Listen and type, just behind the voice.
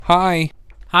Hi.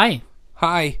 Hi.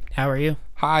 Hi. How are you?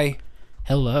 Hi.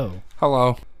 Hello.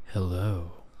 Hello.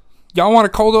 Hello. Y'all want a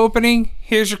cold opening?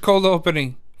 Here's your cold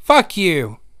opening. Fuck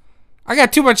you. I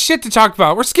got too much shit to talk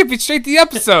about. We're skipping straight to the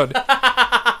episode.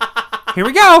 Here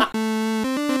we go.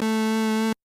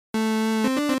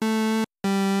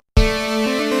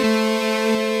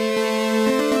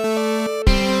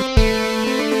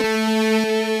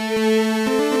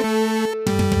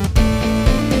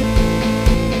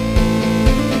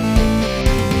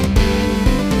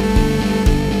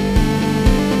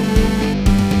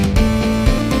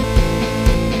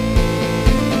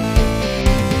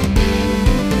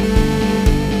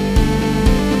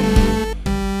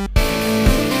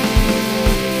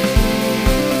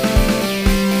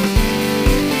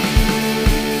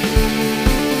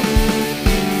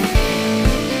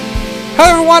 Hello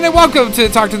everyone and welcome to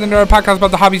Talk to the Nerd podcast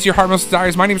about the hobbies your heart most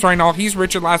desires. My name is Ryan Hall. He's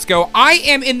Richard Lasco. I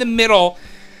am in the middle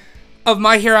of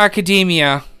My Hero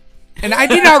Academia and I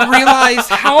did not realize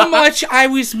how much I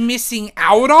was missing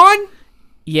out on.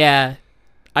 Yeah.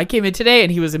 I came in today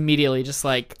and he was immediately just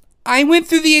like... I went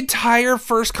through the entire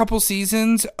first couple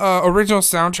seasons, original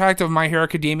soundtrack of My Hero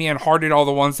Academia and hearted all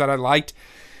the ones that I liked,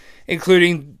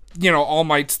 including, All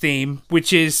Might's theme,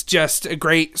 which is just a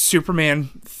great Superman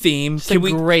theme. It's a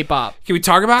great bop. Can we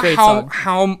talk about Great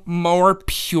how more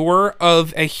pure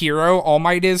of a hero All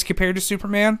Might is compared to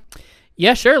Superman?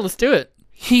 Yeah, sure. Let's do it.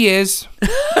 He is.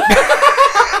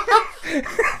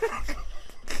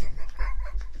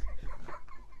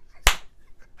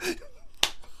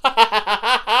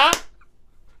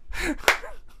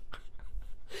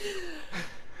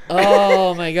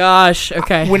 Oh my gosh.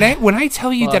 Okay. When I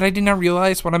tell you that I did not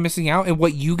realize what I'm missing out and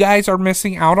what you guys are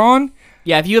missing out on,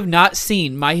 Yeah, if you have not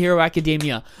seen My Hero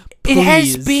Academia, please. It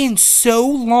has been so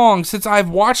long since I've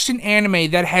watched an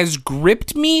anime that has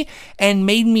gripped me and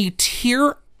made me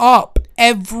tear up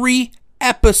every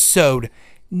episode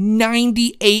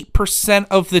 98%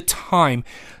 of the time.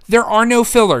 There are no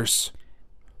fillers.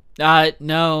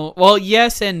 No. Well,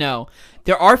 yes and no.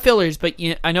 There are fillers, but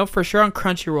I know for sure on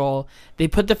Crunchyroll, they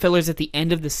put the fillers at the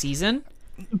end of the season.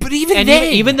 But even and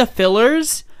then... even the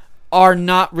fillers are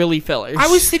not really fillers. I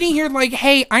was sitting here like,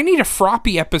 hey, I need a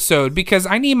Froppy episode because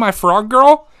I need my frog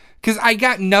girl because I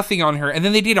got nothing on her. And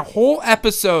then they did a whole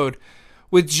episode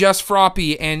with just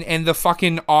Froppy and the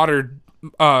fucking otter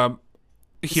hero.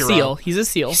 Seal. He's a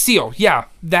seal. Seal, yeah.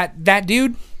 That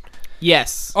dude?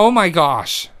 Yes. Oh my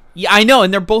gosh. Yeah, I know,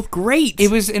 and they're both great.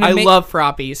 It was I love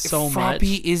Froppy so much.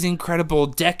 Froppy is incredible.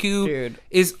 Deku Dude.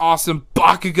 is awesome.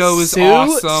 Bakugo is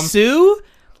awesome. Sue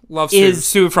Love Sue. is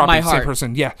Sue and Froppy, my same heart.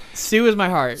 person. Yeah. Sue is my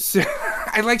heart.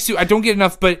 I like Sue. I don't get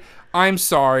enough, but I'm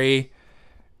sorry.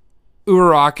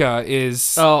 Uraraka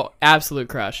is... Oh, absolute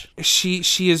crush. She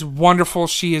is wonderful.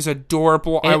 She is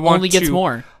adorable. And I want only gets to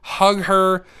more. hug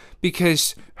her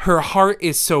because her heart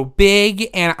is so big,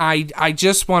 and I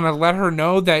just want to let her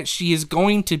know that she is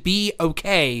going to be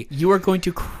okay. You are going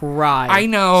to cry. I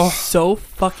know. So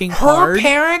fucking Her hard.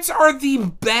 parents are the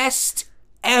best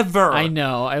ever. I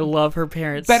know. I love her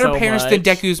parents Better so parents much. than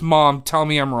Deku's mom. Tell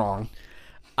me I'm wrong.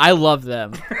 I love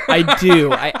them. I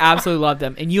do. I absolutely love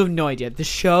them. And you have no idea. The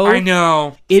show, I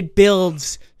know. it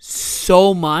builds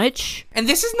so much. And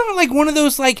this is not like one of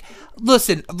those, like,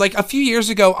 listen, like a few years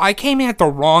ago, I came in at the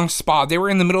wrong spot. They were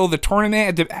in the middle of the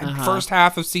tournament at the first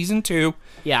half of season 2.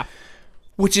 Yeah.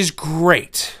 Which is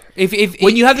great.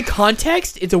 When you have the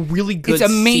context, it's a really good It's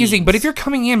amazing. scene. But if you're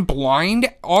coming in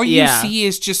blind, all you Yeah. see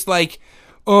is just like,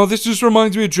 oh, this just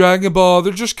reminds me of Dragon Ball.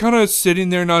 They're just kind of sitting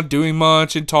there not doing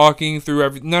much and talking through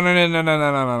everything. No.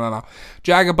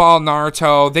 Dragon Ball,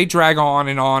 Naruto, they drag on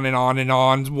and on and on and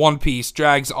on. One Piece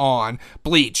drags on.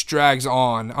 Bleach drags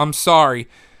on. I'm sorry.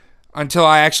 Until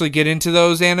I actually get into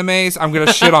those animes, I'm going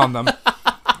to shit on them.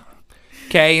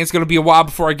 Okay? It's going to be a while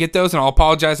before I get those, and I'll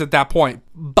apologize at that point.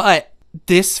 But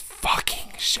this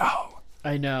fucking show,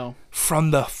 I know.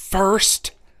 from the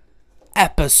first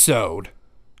episode,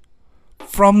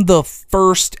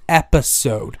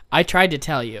 I tried to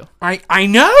tell you. I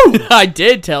know. I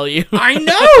did tell you. I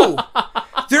know.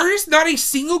 There is not a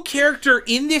single character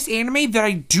in this anime that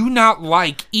I do not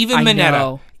like. Even I Mineta.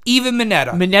 know. Even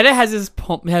Mineta. Mineta has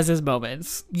his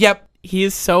moments. Yep. He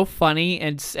is so funny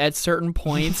and at certain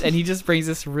points, and he just brings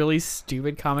this really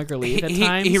stupid comic relief at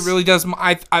times. He really does.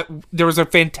 There was a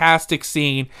fantastic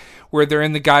scene where they're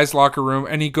in the guy's locker room,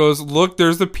 and he goes, "Look,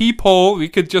 there's the peephole. We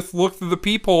could just look through the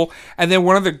peephole." And then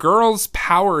one of the girls'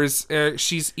 powers,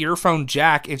 she's earphone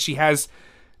jack, and she has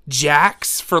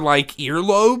jacks for like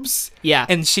earlobes. Yeah.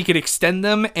 And she could extend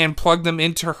them and plug them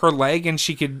into her leg, and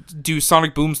she could do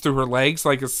sonic booms through her legs,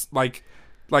 like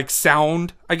like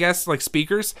sound, I guess, like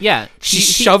speakers. Yeah. She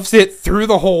shoves it through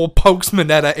the hole, pokes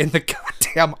Mineta in the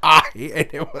goddamn eye,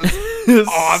 and it was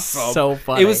awesome. So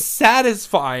funny. It was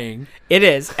satisfying. It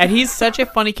is. And he's such a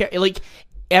funny character. Like,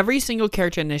 every single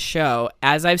character in this show,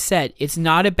 as I've said, it's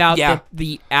not about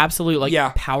the absolute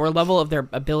like power level of their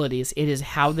abilities. It is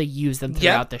how they use them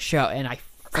throughout the show. And I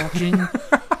fucking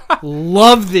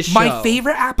love this show. My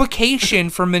favorite application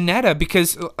for Mineta,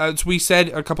 because as we said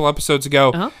a couple episodes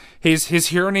ago, his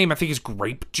hero name I think is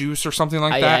Grape Juice or something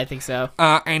like that. Yeah, I think so.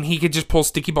 And he could just pull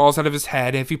sticky balls out of his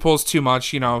head. If he pulls too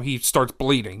much, you know, he starts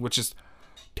bleeding, which is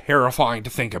terrifying to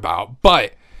think about.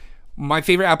 But my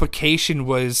favorite application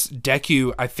was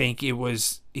Deku. I think it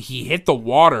was he hit the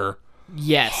water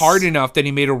hard enough that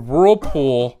he made a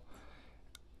whirlpool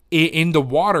in the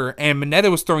water, and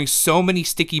Mineta was throwing so many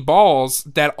sticky balls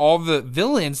that all the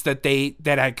villains that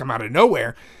had come out of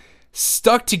nowhere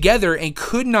stuck together and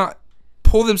could not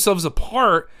pull themselves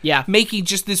apart, making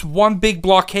just this one big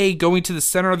blockade going to the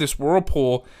center of this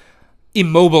whirlpool,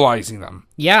 immobilizing them.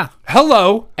 Yeah.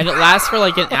 Hello. And it lasts for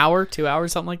like an hour, 2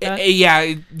 hours, something like that.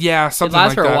 Yeah, something like that. It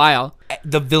lasts for a while.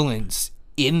 The villains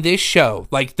in this show,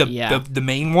 like the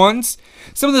main ones,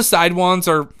 some of the side ones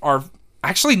are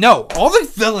actually, no, all the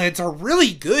villains are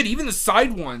really good, even the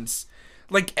side ones.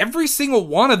 Like, every single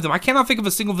one of them. I cannot think of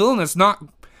a single villain that's not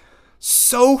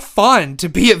so fun to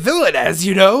be a villain as,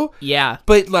 you know? Yeah.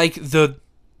 But, like, the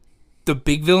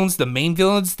big villains, the main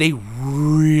villains, they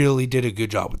really did a good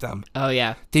job with them. Oh,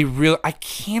 yeah. I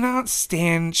cannot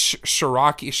stand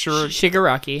Shigaraki.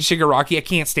 I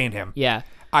can't stand him. Yeah.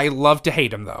 I love to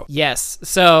hate him, though. Yes.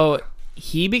 So,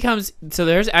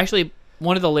 there's actually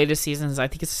one of the latest seasons. I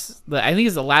think it's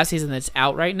the last season that's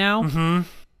out right now. Mm-hmm.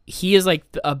 He is like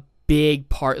a big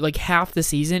part. Like half the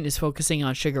season is focusing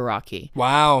on Shigaraki.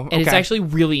 Wow. And it's actually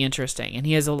really interesting. And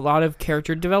he has a lot of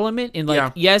character development. And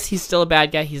yes, he's still a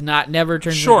bad guy. He's never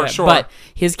turned into a bad guy. But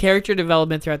his character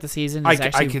development throughout the season is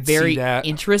actually very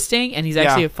interesting. And he's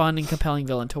actually a fun and compelling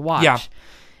villain to watch.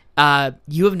 Yeah.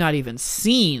 You have not even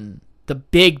seen the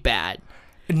big bad.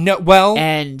 No. Well.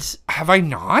 And have I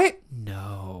not?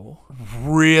 No.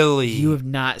 Really? You have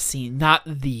not seen not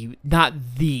the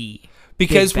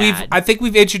because I think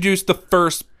we've introduced the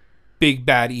first big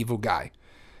bad evil guy,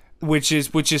 which is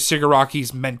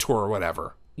Shigaraki's mentor or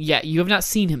whatever. Yeah, you have not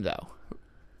seen him though.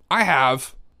 I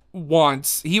have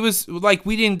once. He was like,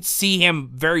 we didn't see him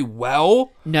very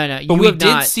well. No, but you we have did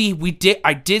not.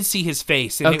 I did see his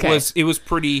face, and it was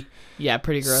pretty. Yeah,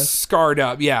 pretty gross. Scarred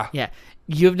up. Yeah. Yeah.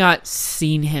 You have not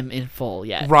seen him in full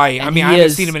yet. Right. And I mean, I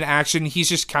haven't seen him in action. He's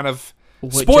just kind of...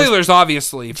 Spoilers,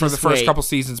 obviously, for the first couple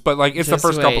seasons. But, like, it's the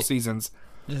first couple seasons.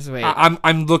 Just wait.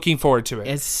 I'm looking forward to it.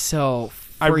 It's so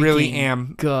I really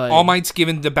am. Good. All Might's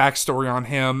given the backstory on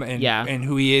him and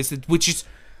who he is, which is...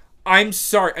 I'm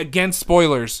sorry. Again,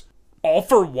 spoilers. All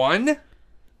for One?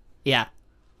 Yeah.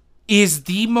 Is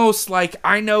the most, like...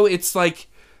 I know it's, like,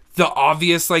 the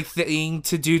obvious, like, thing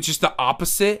to do, just the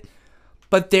opposite...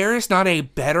 But there is not a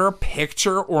better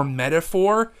picture or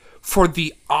metaphor for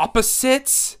the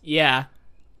opposites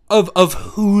of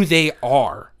who they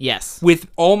are. Yes. With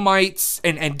All Might's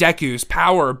and Deku's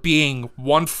power being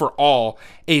one for all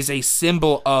is a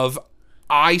symbol of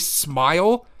I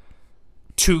smile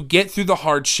to get through the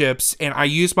hardships, and I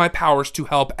use my powers to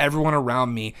help everyone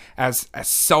around me as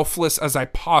selfless as I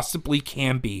possibly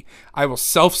can be. I will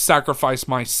self-sacrifice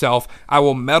myself. I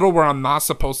will meddle where I'm not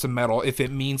supposed to meddle if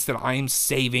it means that I am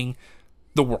saving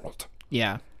the world.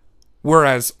 Yeah.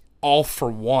 Whereas All for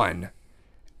One,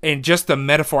 and just the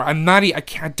metaphor, I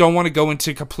don't want to go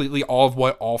into completely all of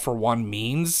what All for One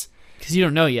means. Because you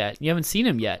don't know yet. You haven't seen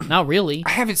him yet. Not really.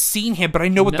 I haven't seen him, but I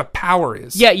know what the power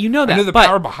is. Yeah, you know that. I know the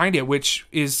power behind it, which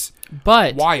is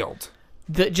wild.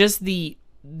 The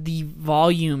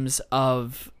volumes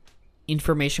of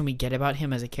information we get about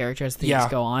him as a character as things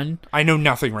go on. I know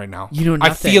nothing right now. You know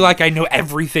nothing. I feel like I know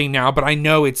everything now, but I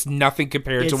know it's nothing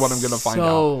compared to what I'm going to find out.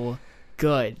 So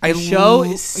good. The show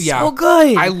is so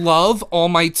good. I love All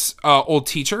Might's old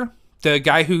teacher. The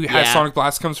guy who has Sonic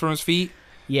Blast comes from his feet.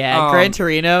 Yeah, Gran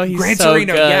Torino. He's so good.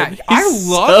 Yeah, I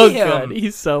love him. Good.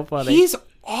 He's so funny. He's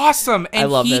awesome. And I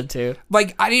love him too.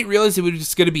 Like, I didn't realize it was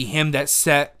just going to be him that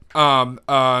set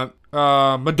Midoriya,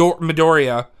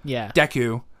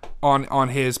 Deku, on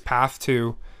his path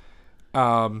to,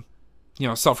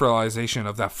 self-realization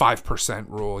of that 5%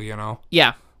 rule.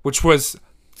 Yeah, which was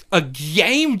a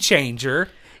game changer.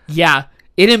 Yeah,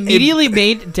 it immediately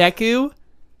made Deku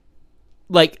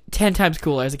like 10 times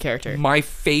cooler as a character. My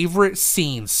favorite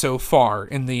scene so far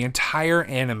in the entire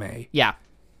anime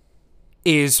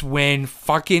is when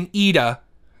fucking Ida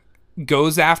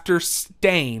goes after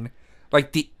Stain,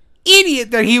 like the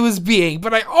idiot that he was being,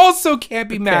 but I also can't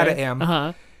be mad at him.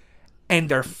 Uh-huh. And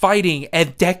they're fighting,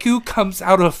 and Deku comes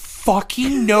out of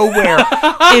fucking nowhere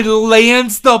and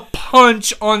lands the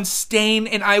punch on Stain,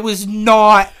 and I was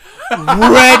not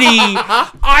ready.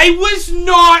 I was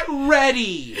not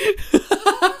ready.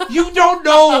 You don't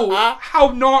know how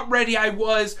not ready I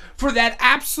was for that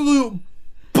absolute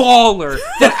baller,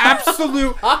 that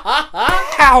absolute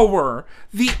power,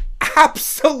 the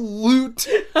absolute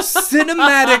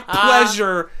cinematic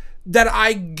pleasure that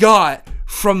I got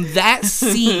from that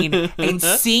scene and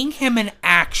seeing him in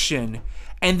action.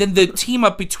 And then the team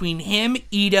up between him,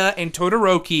 Ida, and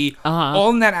Todoroki,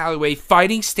 all in that alleyway,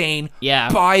 fighting Stain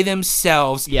by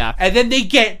themselves. Yeah. And then they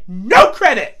get no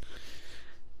credit.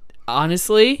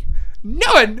 Honestly?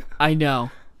 None. I know.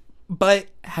 But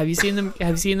have you seen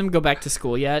them go back to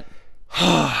school yet?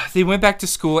 They went back to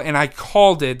school, and I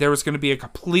called it. There was going to be a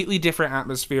completely different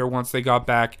atmosphere once they got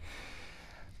back.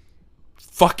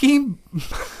 Fucking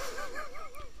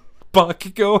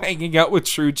Bakugo hanging out with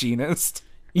True Genist.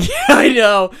 Yeah,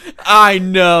 I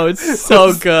know. It's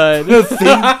so good. The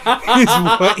thing is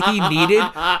what he needed.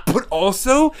 But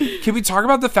also, can we talk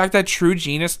about the fact that True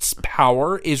Genist's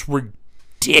power is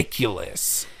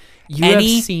ridiculous?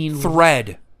 You've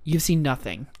seen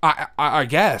nothing. I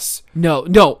guess. No.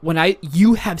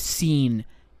 You have seen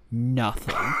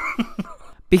nothing.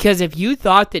 Because if you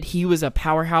thought that he was a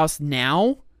powerhouse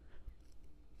now,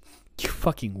 you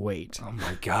fucking wait. Oh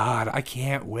my god, I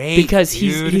can't wait. Because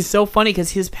he's so funny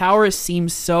because his power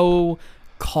seems so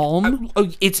calm.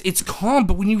 It's calm,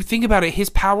 but when you think about it, his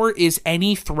power is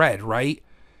any thread, right?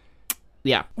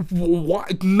 Yeah.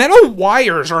 Metal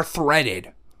wires are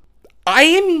threaded. I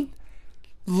am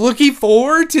looking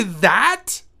forward to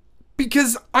that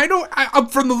because I'm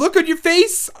from the look on your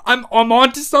face, I'm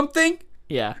onto something.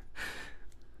 Yeah.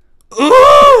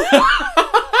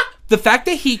 The fact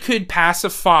that he could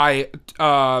pacify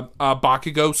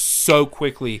Bakugo so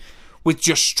quickly with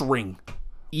just string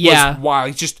was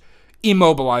wild. He just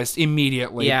immobilized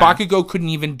immediately. Yeah. Bakugo couldn't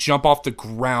even jump off the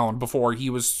ground before he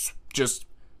was just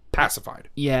pacified.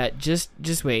 Yeah, just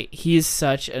wait. He is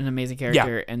such an amazing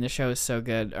character, and the show is so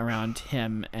good around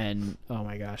him. And oh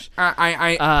my gosh,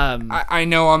 I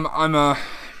know I'm a.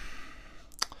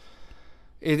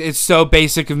 It's so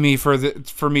basic of me for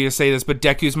me to say this, but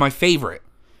Deku's my favorite.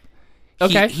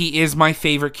 Okay. He is my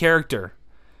favorite character.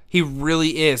 He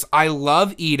really is. I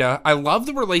love Ida. I love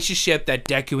the relationship that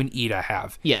Deku and Ida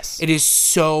have. Yes. It is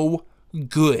so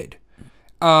good.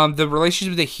 The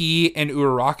relationship that he and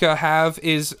Uraraka have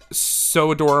is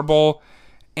so adorable.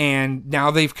 And now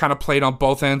they've kind of played on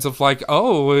both ends of like,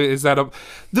 oh, is that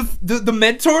the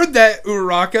mentor that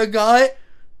Uraraka got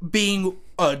being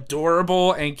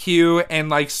adorable and cute and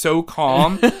like so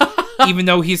calm. Even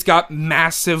though he's got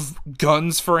massive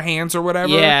guns for hands or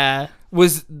whatever,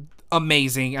 was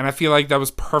amazing. And I feel like that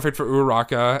was perfect for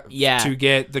Uraraka to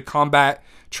get the combat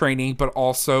training, but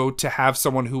also to have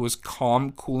someone who was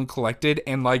calm, cool, and collected.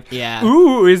 And like,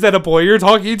 ooh, is that a boy you're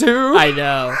talking to? I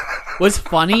know. What's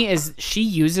funny is she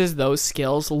uses those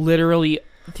skills literally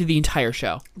through the entire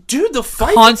show. Dude, the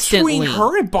fight between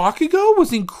her and Bakugo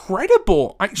was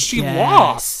incredible. She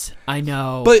lost. I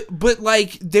know. But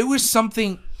like, there was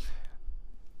something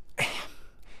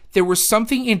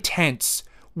intense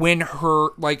when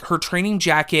her training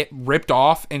jacket ripped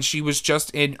off and she was just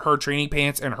in her training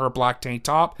pants and her black tank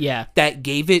top. Yeah. That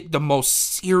gave it the most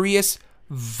serious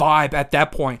vibe at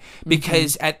that point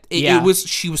because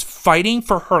she was fighting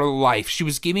for her life. She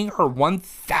was giving her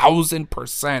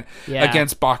 1000%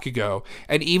 against Bakugo.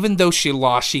 And even though she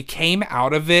lost, she came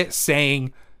out of it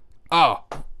saying, "Oh,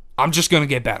 I'm just going to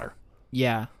get better."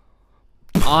 Yeah.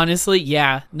 Honestly,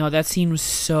 yeah. No, that scene was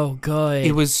so good.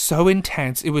 It was so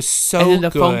intense. It was so good. And then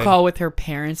the phone call with her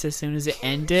parents as soon as it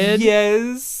ended.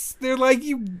 Yes. They're like,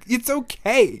 it's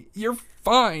okay. You're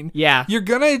fine. Yeah. You're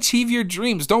going to achieve your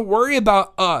dreams. Don't worry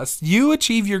about us. You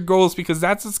achieve your goals because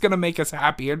that's what's going to make us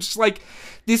happy. I'm just like,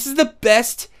 this is the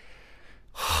best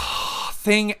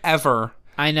thing ever.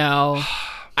 I know.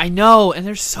 And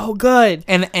they're so good.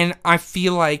 And I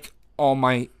feel like All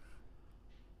Might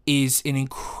is an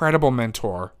incredible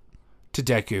mentor to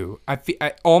Deku.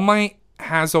 All Might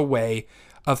has a way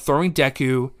of throwing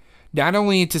Deku not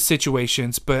only into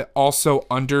situations, but also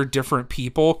under different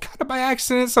people, kind of by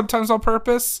accident, sometimes on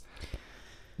purpose,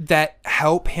 that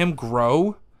help him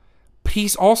grow. But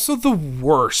he's also the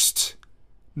worst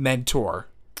mentor.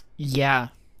 Yeah.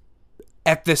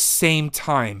 At the same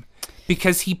time.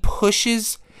 Because he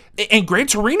pushes... And Gran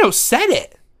Torino said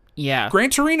it. Yeah. Gran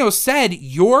Torino said,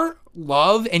 your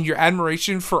love and your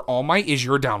admiration for All Might is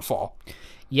your downfall.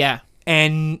 Yeah.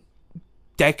 And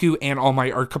Deku and All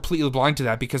Might are completely blind to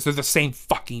that because they're the same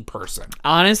fucking person.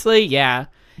 Honestly, yeah.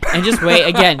 And just wait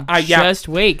again. Just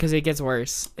wait because it gets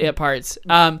worse at parts. This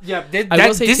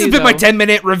has been my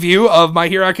 10-minute review of My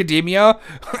Hero Academia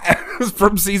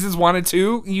from seasons 1 and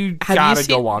 2. You gotta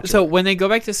go watch it. So when they go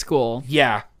back to school,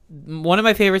 one of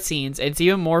my favorite scenes. It's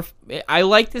even more. I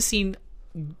like the scene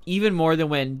even more than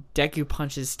when Deku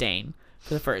punches Stain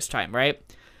for the first time. Right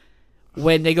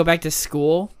when they go back to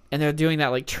school. And they're doing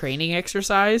that, like, training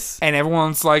exercise. And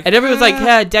everyone's like...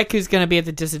 yeah, Deku's going to be at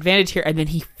the disadvantage here. And then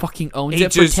he fucking owns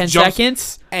it for 10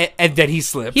 seconds. And then he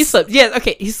slips. He slips. Yeah,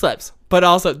 okay, he slips. But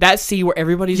also, that scene where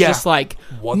everybody's just like,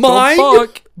 what the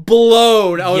fuck?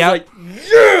 Blown. I was like,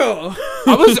 yeah!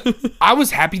 I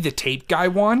was happy the tape guy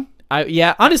won.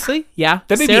 Honestly, yeah.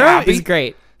 That made me happy. Is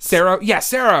great.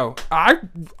 Sero. I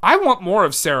want more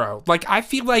of Sero. Like, I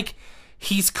feel like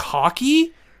he's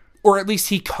cocky... Or at least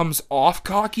he comes off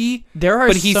cocky,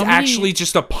 but he's actually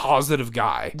just a positive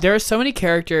guy. There are so many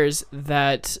characters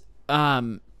that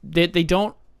they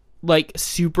don't like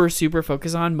super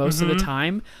focus on most of the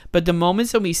time, but the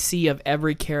moments that we see of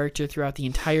every character throughout the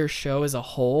entire show as a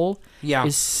whole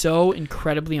is so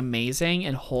incredibly amazing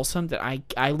and wholesome that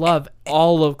I love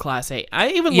all of Class A. I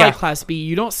even like Class B.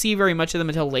 You don't see very much of them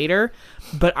until later,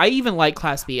 but I even like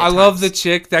Class B. I love the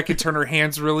chick that can turn her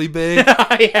hands really big.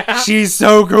 She's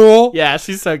so cool. Yeah,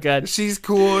 she's so good. She's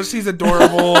cool. She's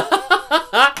adorable.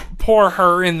 Poor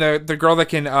her and the girl that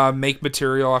can make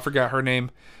material. I forgot her name.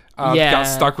 Got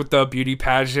stuck with the beauty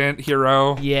pageant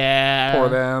hero. Yeah. Poor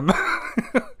them.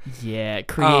 Yeah.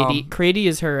 Creati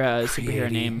is her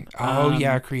superhero name.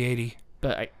 Creati.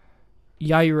 But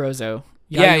Yaoyorozu.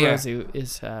 Yaoyorozu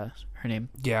is her name.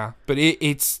 Yeah, but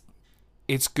it's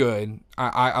good.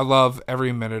 I love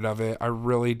every minute of it. I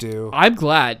really do. I'm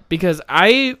glad because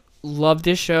I love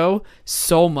this show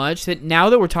so much that now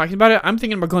that we're talking about it, I'm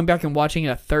thinking about going back and watching it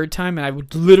a third time, and I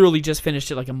would literally just finished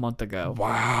it like a month ago.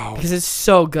 Wow. Because it's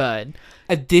so good.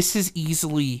 This is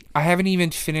easily, I haven't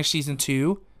even finished season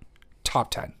 2,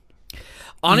 top 10.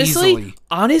 Honestly,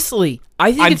 I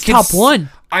think it's top 1.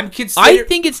 I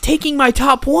think it's taking my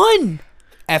top 1.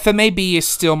 FMAB is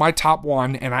still my top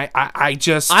 1, and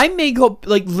I may go,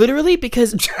 like, literally,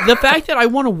 because the fact that I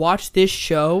want to watch this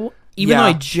show... Even though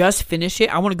I just finished it,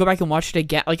 I want to go back and watch it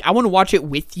again. Like, I want to watch it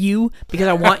with you because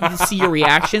I want you to see your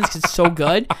reactions because it's so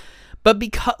good. But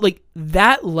because, like,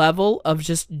 that level of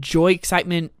just joy,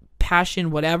 excitement, passion,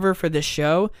 whatever for this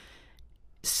show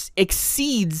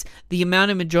exceeds the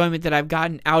amount of enjoyment that I've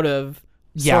gotten out of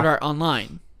Sword Art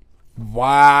Online.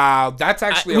 Wow. That's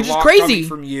actually which a lot is crazy. Coming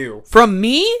from you. From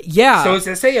me? Yeah. So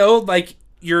it's SAO, like,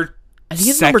 you're... I think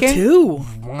it's second? number 2.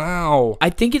 Wow. I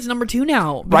think it's number 2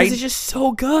 now because it's just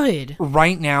so good.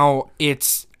 Right now,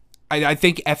 it's... I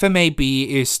think FMAB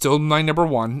is still my number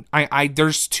 1.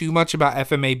 There's too much about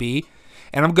FMAB,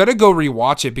 and I'm gonna go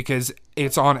rewatch it because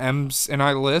it's on M's and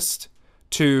I list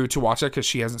to watch it because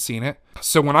she hasn't seen it.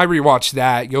 So when I rewatch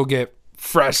that, you'll get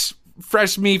fresh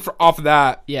me off of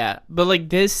that. Yeah, but like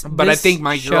this. But I think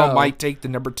my girl might take the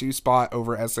number 2 spot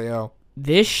over SAO.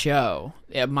 This show,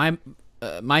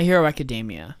 My Hero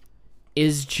Academia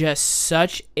is just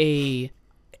such a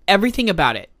everything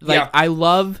about it. Like I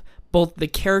love both the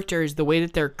characters, the way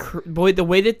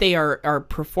that they are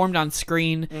performed on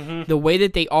screen, the way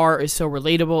that they are is so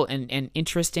relatable and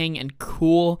interesting and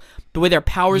cool. The way their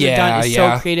powers are done is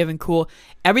so creative and cool.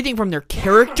 Everything from their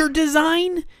character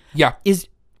design is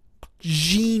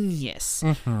genius.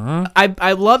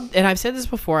 I love, and I've said this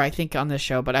before, I think on this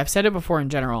show, but I've said it before in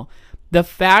general, the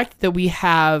fact that we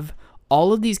have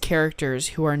all of these characters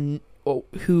who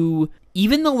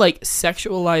even the like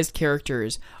sexualized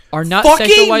characters are not fucking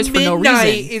sexualized for no reason.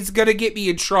 Midnight is gonna get me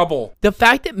in trouble. The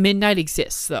fact that Midnight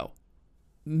exists, though,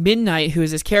 Midnight, who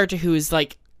is this character who is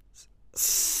like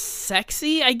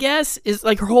sexy, I guess, is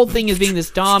like her whole thing is being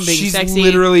this dom, being She's sexy. She's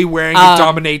literally wearing a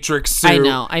dominatrix suit.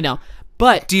 I know.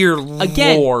 But dear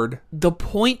again, Lord, the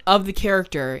point of the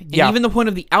character and even the point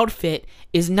of the outfit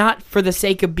is not for the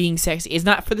sake of being sexy. It's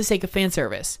not for the sake of fan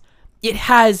service. It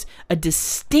has a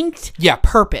distinct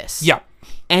purpose. Yeah.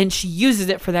 And she uses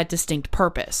it for that distinct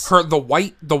purpose. The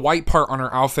white part on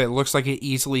her outfit looks like it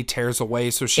easily tears away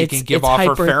so she can give off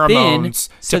her pheromones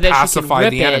to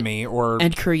pacify the enemy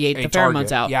and create the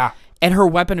pheromones out. Yeah. And her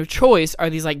weapon of choice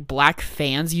are these like black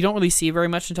fans. You don't really see very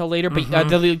much until later, but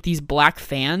they're like these black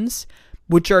fans,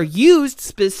 which are used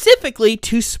specifically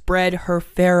to spread her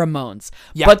pheromones.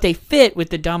 Yep. But they fit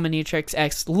with the Dominatrix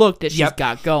X look that she's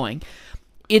got going.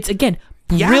 It's, again,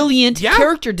 brilliant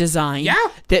character design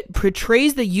that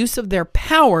portrays the use of their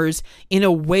powers in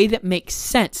a way that makes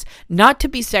sense. Not to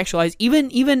be sexualized. Even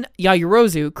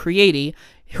Yaoyorozu, Creati,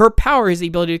 her power is the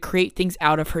ability to create things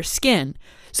out of her skin.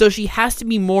 So she has to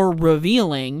be more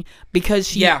revealing because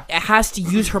she has to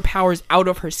use her powers out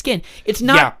of her skin. It's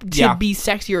not to be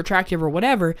sexy or attractive or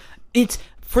whatever. It's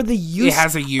for the use,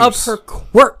 of her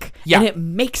quirk. Yeah. And it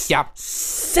makes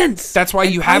sense. That's why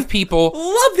you have people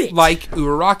love it. Like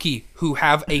Uraraki who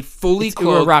have a fully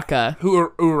clothed... Uraraka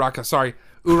or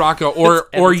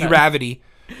Uravity.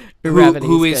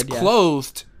 Who is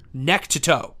clothed neck to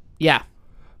toe. Yeah.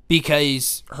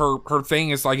 Because her thing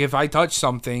is like, if I touch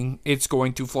something, it's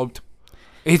going to float.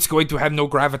 It's going to have no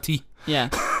gravity. Yeah.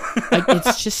 Like,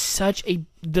 it's just such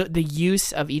the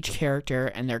use of each character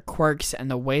and their quirks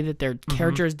and the way that their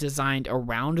character is designed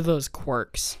around those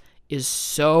quirks is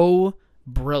so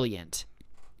brilliant.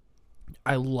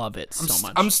 I love it so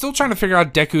much. I'm still trying to figure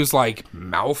out Deku's like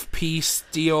mouthpiece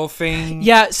deal thing.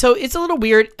 Yeah, so it's a little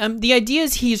weird. The idea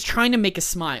is he's trying to make a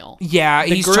smile. Yeah,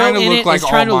 he's trying to look like All Might.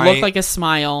 Trying to look like a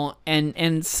smile,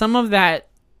 and some of that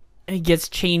gets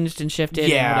changed and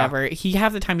shifted and whatever.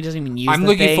 Half the time he doesn't even use. I'm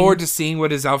looking forward to seeing what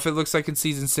his outfit looks like in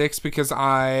season 6 because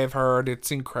I've heard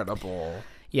it's incredible.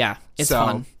 Yeah, it's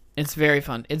fun. It's very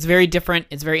fun. It's very different.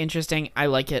 It's very interesting. I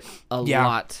like it a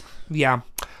lot. Yeah.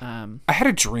 I had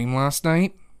a dream last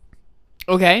night.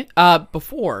 Okay.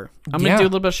 Before I'm gonna do a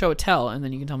little bit of show and tell, and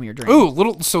then you can tell me your dream. Ooh,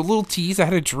 little tease. I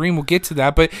had a dream. We'll get to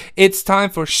that, but it's time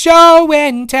for show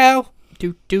and tell.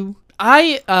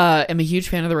 I am a huge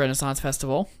fan of the Renaissance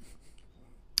Festival.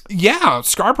 Yeah,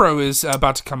 Scarborough is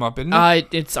about to come up, isn't it?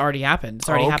 It's already happened. It's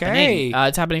already happening.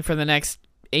 It's happening for the next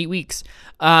 8 weeks.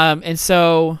 And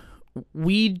so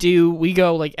we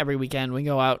go like every weekend. We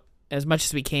go out as much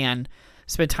as we can,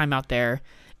 spend time out there.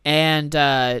 And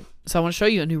so I want to show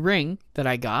you a new ring that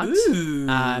I got.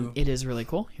 Ooh. It is really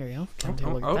cool. Here you go. Come take a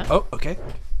look at that. Oh, okay.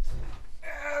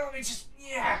 Let me just,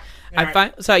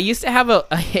 So I used to have a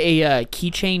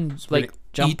keychain like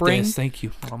jump ring. Thank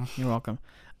you. You're welcome.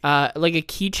 Like a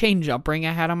keychain jump ring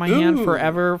I had on my hand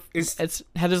forever.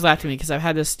 Heather's laughed at me because I've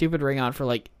had this stupid ring on for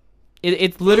like,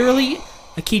 it's literally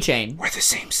a keychain. We're the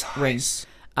same size. Ring,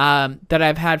 that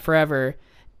I've had forever.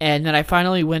 And then I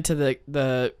finally went to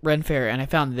the Ren Fair and I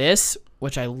found this,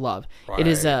 which I love. Right.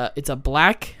 It's a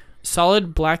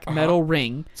solid black metal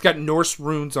ring. It's got Norse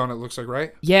runes on it, looks like,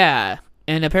 right? Yeah.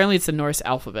 And apparently it's the Norse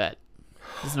alphabet.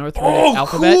 There's North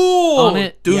alphabet on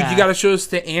it. Dude, you gotta show this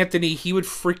to Anthony. He would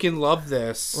freaking love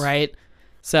this. Right.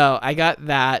 So I got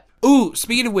that. Ooh,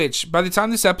 speaking of which, by the time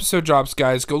this episode drops,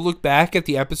 guys, go look back at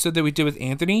the episode that we did with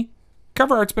Anthony.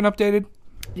 Cover art's been updated.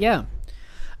 Yeah.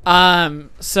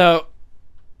 So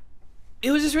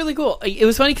it was just really cool. It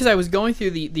was funny because I was going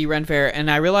through the Ren Fair and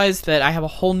I realized that I have a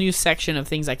whole new section of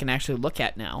things I can actually look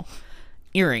at now.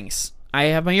 Earrings. I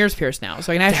have my ears pierced now,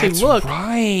 so I can actually look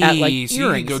at like earrings. So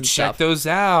you can go check those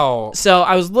out. So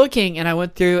I was looking, and I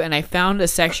went through, and I found a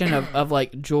section of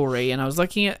like jewelry, and I was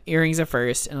looking at earrings at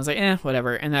first, and I was like,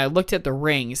 whatever. And then I looked at the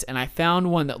rings, and I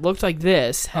found one that looked like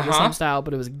this, had the same style,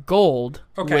 but it was gold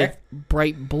with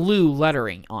bright blue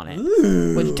lettering on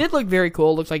it, which did look very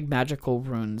cool. It looked like magical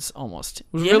runes almost. It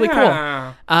was really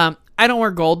cool. I don't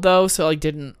wear gold though, so it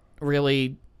didn't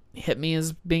really hit me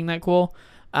as being that cool.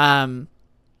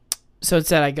 So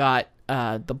instead I got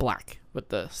the black with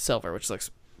the silver, which looks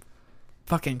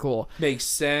fucking cool. Makes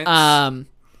sense.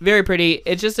 Very pretty.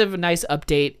 It's just a nice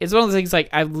update. It's one of the things like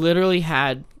I've literally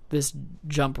had this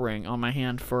jump ring on my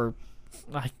hand for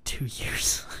like 2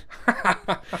 years.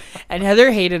 And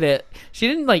Heather hated it. She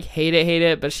didn't like hate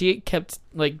it, but she kept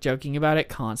like joking about it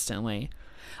constantly.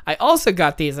 I also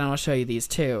got these, and I want to show you these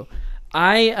too.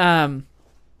 I've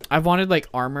wanted like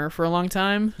armor for a long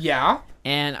time. Yeah.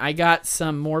 And I got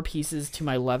some more pieces to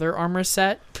my leather armor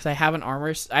set because I have an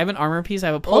armor piece. I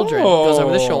have a pauldron that goes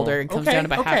over the shoulder and comes down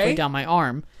about halfway down my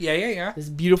arm. Yeah. This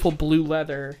beautiful blue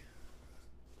leather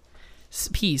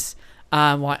piece.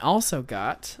 Well, I also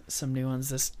got some new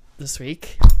ones this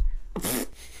week.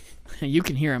 You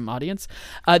can hear them, audience.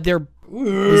 They're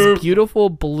these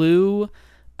beautiful blue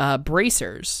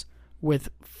bracers with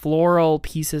floral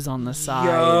pieces on the sides.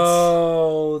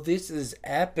 Yo, this is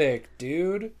epic,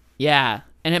 dude. Yeah,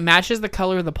 and it matches the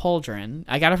color of the pauldron.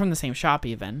 I got it from the same shop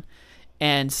even.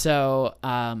 And so,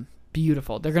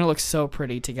 beautiful. They're going to look so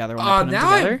pretty together when I put them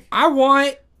together. I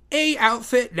want a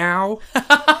outfit now.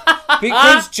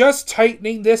 Because just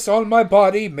tightening this on my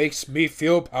body makes me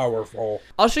feel powerful.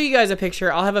 I'll show you guys a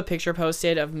picture. I'll have a picture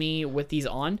posted of me with these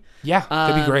on. Yeah,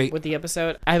 that'd be great. With the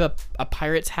episode. I have a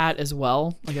pirate's hat as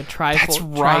well. Like a That's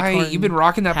right. You've been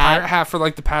rocking that pirate hat for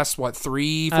like the past,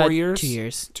 3-4 years? 2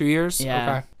 years. 2 years?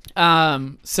 Yeah. Okay.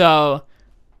 So,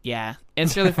 yeah,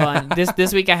 it's really fun.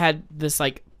 This week I had this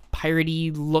like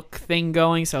piratey look thing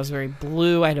going. So I was very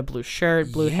blue. I had a blue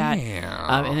shirt, blue hat.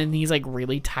 And then he's like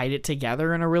really tied it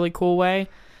together in a really cool way.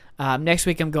 Next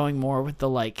week I'm going more with the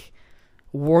like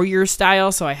warrior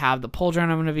style. So I have the pauldron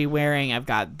I'm going to be wearing. I've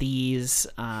got these.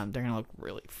 They're going to look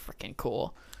really freaking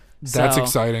cool. That's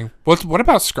exciting. What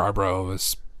about Scarborough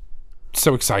is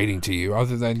so exciting to you,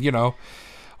 other than, you know,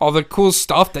 all the cool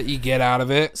stuff that you get out of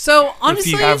it? So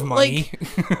honestly, if you have money,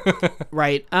 like,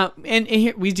 right? And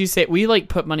here we do say we like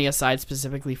put money aside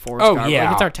specifically for Scarborough. Yeah.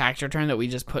 Like, it's our tax return that we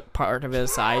just put part of it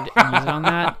aside and use it on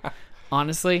that.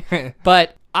 Honestly,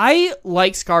 but I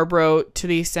like Scarborough to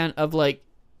the extent of like,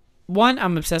 one,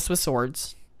 I'm obsessed with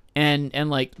swords and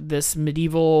like this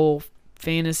medieval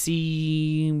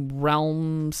fantasy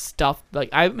realm stuff. Like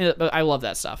I love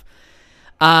that stuff.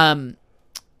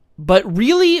 But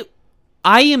really,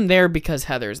 I am there because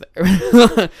Heather's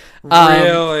there.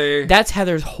 Really? That's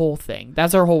Heather's whole thing.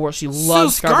 That's her whole world. She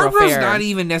loves Scarborough Fair. Fair. Not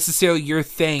even necessarily your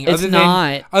thing. It's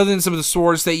not. Other than some of the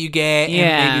swords that you get,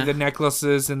 and maybe the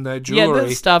necklaces and the jewelry. Yeah,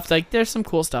 the stuff. Like, there's some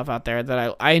cool stuff out there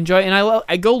that I enjoy, and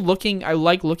I go looking. I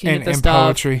like looking at the stuff.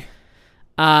 Poetry.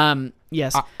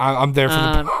 Yes. I'm there for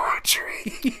the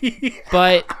poetry.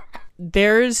 But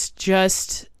there's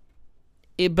just,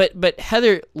 but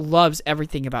Heather loves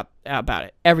everything about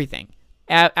it. Everything.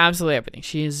 Absolutely everything.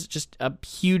 She is just a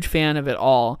huge fan of it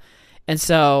all, and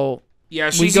so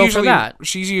we go for that.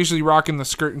 She's usually rocking the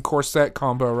skirt and corset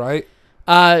combo, right?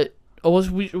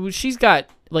 She's got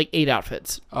like 8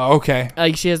 outfits. Oh, okay.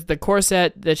 Like, she has the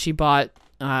corset that she bought.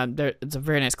 It's a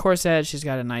very nice corset. She's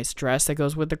got a nice dress that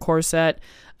goes with the corset.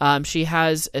 She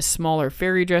has a smaller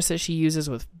fairy dress that she uses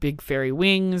with big fairy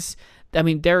wings. I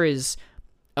mean, there is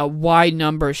a wide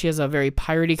number. She has a very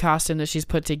piratey costume that she's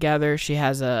put together. She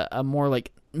has a more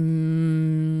like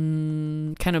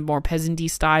kind of more peasanty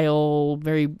style,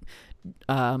 very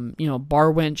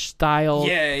bar wench style.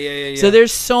 Yeah. So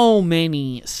there's so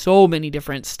many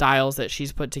different styles that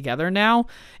she's put together now.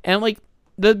 And like,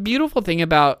 the beautiful thing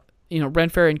about Ren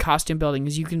Fair and costume building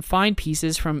is you can find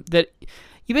pieces from that.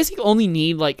 You basically only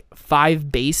need like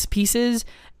 5 base pieces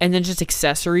and then just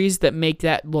accessories that make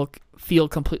that look feel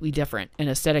completely different and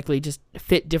aesthetically just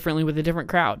fit differently with a different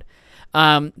crowd.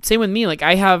 Same with me. Like,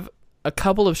 I have a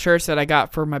couple of shirts that I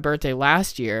got for my birthday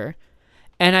last year,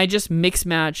 and I just mix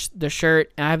match the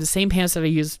shirt, and I have the same pants that I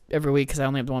use every week because I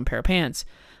only have the one pair of pants.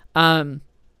 And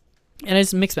I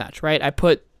just mix match, right? I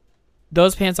put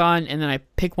those pants on, and then I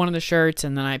pick one of the shirts,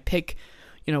 and then I pick,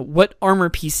 what armor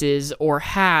pieces or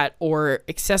hat or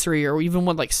accessory or even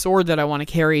what like sword that I want to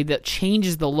carry that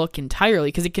changes the look entirely,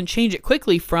 because it can change it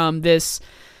quickly from this,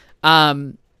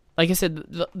 like I said,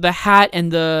 the hat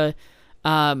and the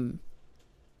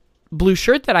blue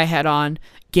shirt that I had on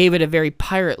gave it a very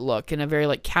pirate look and a very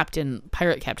like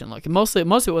pirate captain look. And most of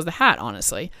it was the hat,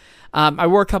 honestly. I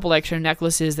wore a couple extra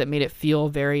necklaces that made it feel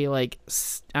very like,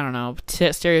 I don't know,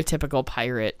 stereotypical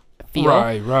pirate feel.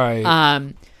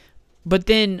 Right. But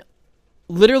then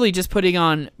literally just putting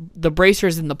on the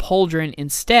bracers and the pauldron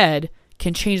instead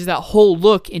can change that whole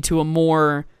look into a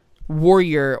more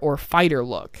warrior or fighter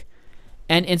look.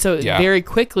 And so it very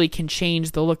quickly can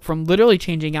change the look from literally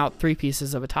changing out 3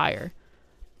 pieces of attire.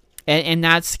 And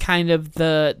that's kind of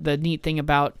the neat thing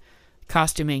about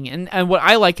costuming. And what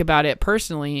I like about it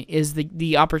personally is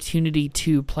the opportunity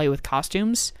to play with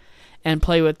costumes and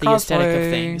play with the aesthetic of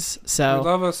things. So we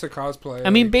love us a cosplay. I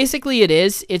mean, basically it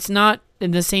is. It's not in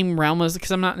the same realm as,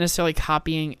 because I'm not necessarily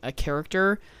copying a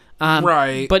character.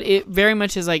 Right. But it very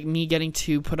much is like me getting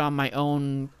to put on my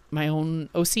own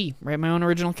OC, right? My own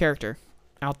original character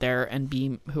out there and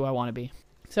be who I want to be.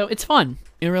 So it's fun.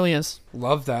 It really is.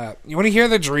 Love that. You want to hear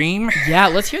the dream? Yeah,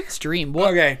 let's hear this dream.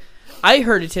 Okay. I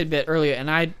heard a tidbit earlier,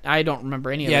 and I don't remember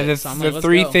any of it. Yeah, the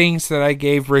 3 things that I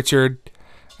gave Richard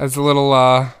as a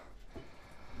little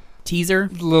teaser.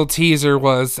 Little teaser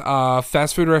was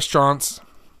fast food restaurants,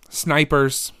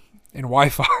 snipers, and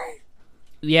Wi-Fi.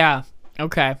 Yeah.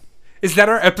 Okay. Is that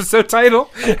our episode title?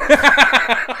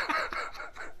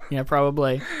 Yeah,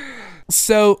 probably.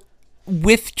 So,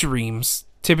 with dreams,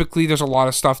 typically there's a lot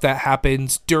of stuff that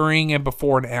happens during and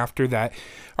before and after that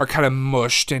are kind of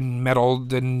mushed and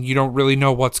meddled, and you don't really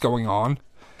know what's going on.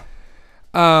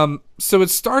 So it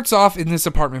starts off in this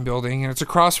apartment building, and it's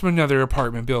across from another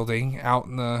apartment building out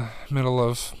in the middle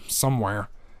of somewhere,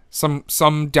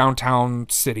 some downtown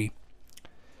city.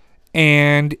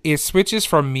 And it switches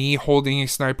from me holding a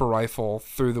sniper rifle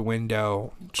through the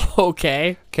window.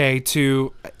 Okay,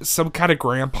 to some kind of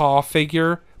grandpa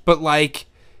figure, but like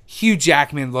Hugh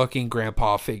Jackman looking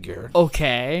grandpa figure.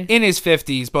 Okay. In his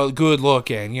 50s, but good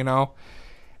looking,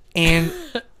 And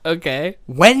okay.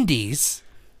 Wendy's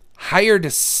hired a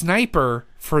sniper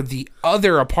for the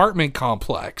other apartment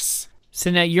complex. So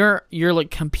now you're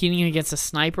like competing against a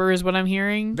sniper is what I'm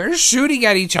hearing? They're shooting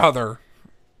at each other.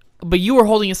 But you were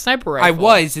holding a sniper rifle. I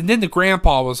was, and then the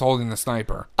grandpa was holding the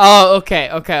sniper. Oh, okay.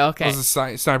 It was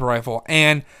a sniper rifle.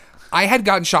 And I had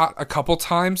gotten shot a couple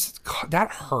times. God,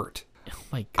 that hurt. Oh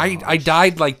my god. I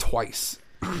died like twice.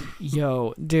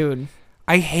 Yo, dude.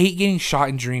 I hate getting shot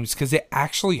in dreams because it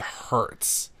actually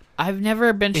hurts. I've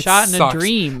never been shot in a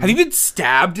dream. Have you been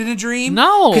stabbed in a dream?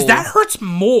 No. Because that hurts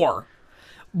more.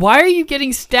 Why are you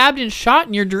getting stabbed and shot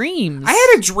in your dreams? I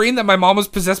had a dream that my mom was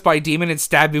possessed by a demon and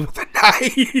stabbed me with a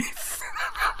knife.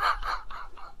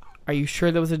 Are you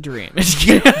sure that was a dream?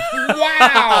 Wow.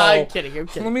 I'm kidding.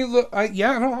 Let me look. I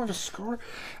don't have a score.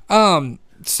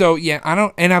 So yeah, I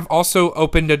don't, and I've also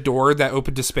opened a door that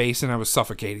opened to space and I was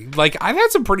suffocating. Like, I've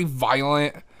had some pretty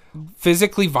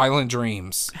physically violent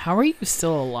dreams. How are you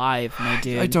still alive, my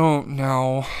dude? I don't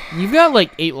know. You've got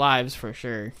like 8 lives for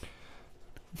sure.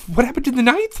 What happened to the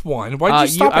 9th one? Why'd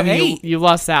you stop at 8? You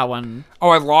lost that one. Oh,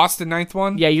 I lost the 9th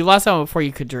one? Yeah, you lost that one before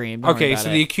you could dream. Don't okay, so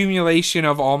the accumulation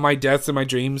of all my deaths and my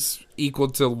dreams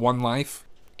equaled to 1 life.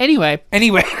 Anyway.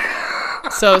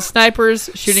 So snipers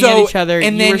shooting at each other.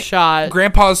 And you were shot.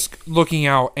 Grandpa's looking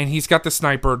out, and he's got the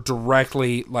sniper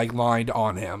directly like lined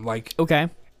on him. Like, okay.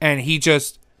 And he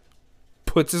just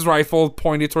puts his rifle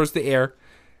pointed towards the air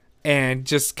and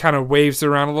just kind of waves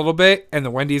around a little bit, and the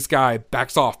Wendy's guy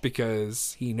backs off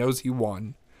because he knows he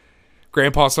won.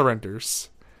 Grandpa surrenders.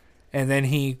 And then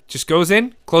he just goes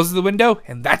in, closes the window,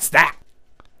 and that's that.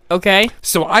 Okay.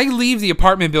 So I leave the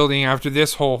apartment building after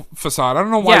this whole facade. I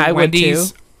don't know why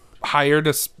Wendy's hired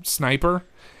a sniper.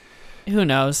 Who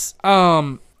knows?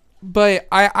 But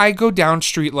I go down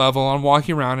street level, I'm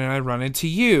walking around, and I run into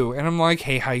you, and I'm like,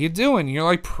 hey, how you doing? And you're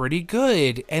like, pretty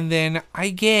good. And then I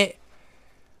get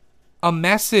a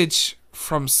message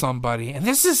from somebody, and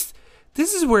this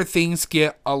is where things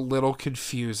get a little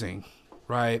confusing,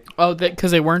 right? Oh, because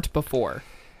they weren't before.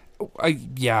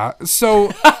 Yeah.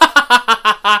 So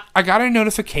I got a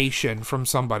notification from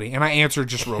somebody, and I answered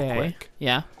just real quick.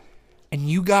 Yeah. And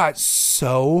you got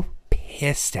so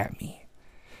pissed at me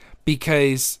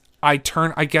because I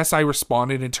guess I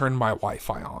responded and turned my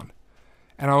Wi-Fi on,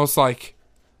 and I was like,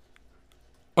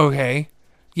 okay,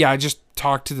 yeah, I just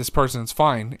talked to this person, it's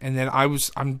fine. And then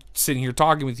I'm sitting here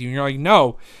talking with you, and you're like,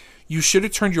 no, you should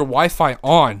have turned your Wi-Fi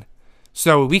on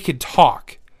so we could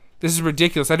talk. This is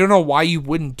ridiculous. I don't know why you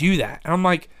wouldn't do that. And I'm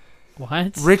like,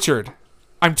 what? Richard,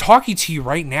 I'm talking to you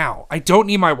right now. I don't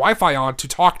need my Wi-Fi on to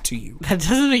talk to you. That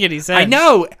doesn't make any sense. I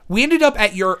know. We ended up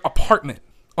at your apartment.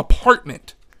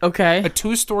 Okay. A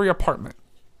 2-story apartment.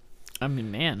 I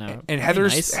mean, man. And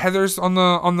Heather's on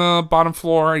the bottom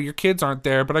floor. Your kids aren't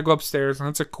there, but I go upstairs, and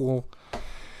it's a cool,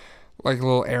 like,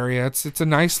 little area. It's a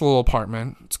nice little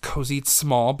apartment. It's cozy. It's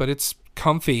small, but it's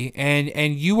comfy.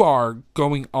 And you are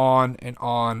going on and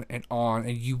on and on,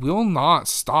 and you will not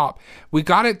stop. We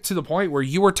got it to the point where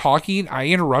you were talking. I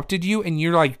interrupted you, and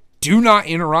you're like, "Do not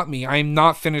interrupt me. I am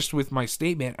not finished with my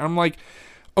statement." And I'm like,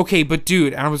 "Okay, but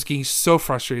dude," and I was getting so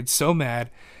frustrated, so mad,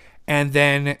 and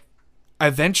then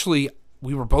eventually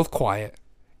we were both quiet,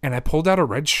 and I pulled out a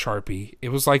red Sharpie. It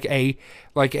was like a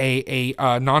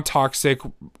non-toxic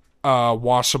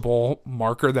washable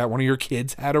marker that one of your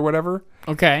kids had or whatever.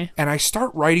 Okay. And I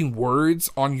start writing words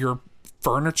on your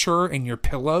furniture and your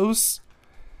pillows,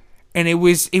 and it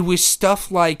was stuff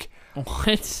like,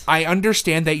 what? I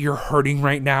understand that you're hurting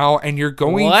right now and you're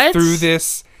going through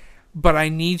this, but I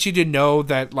need you to know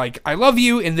that, like, I love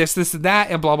you and this and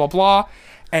that and blah blah blah.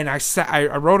 And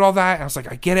I wrote all that, and I was like,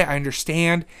 I get it, I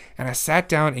understand. And I sat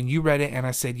down, and you read it, and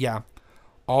I said, yeah,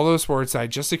 all those words that I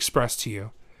just expressed to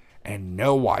you, and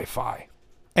no Wi-Fi.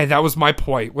 And that was my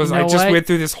point, was I just went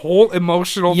through this whole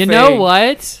emotional thing. You know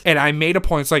what? And I made a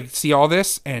point. It's like, see all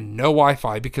this, and no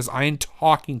Wi-Fi, because I am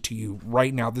talking to you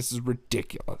right now. This is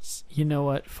ridiculous. You know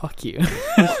what? Fuck you.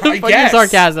 I Fuck guess. your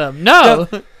sarcasm. No.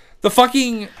 The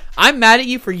fucking... I'm mad at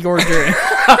you for your dream.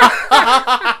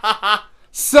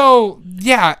 So,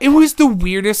 yeah, it was the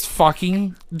weirdest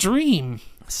fucking dream.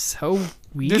 So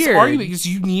weird. This argument, because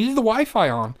you needed the Wi-Fi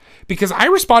on. Because I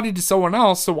responded to someone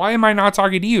else, so why am I not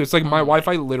talking to you? It's like my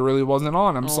Wi-Fi literally wasn't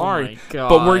on. I'm sorry.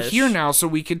 But we're here now, so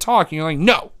we can talk. And you're like,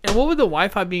 no. And what would the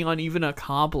Wi-Fi being on even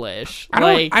accomplish?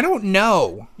 I don't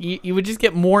know. You would just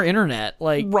get more internet.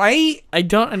 Like, right? I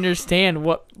don't understand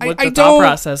what the thought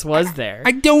process was there.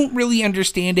 I don't really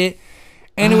understand it.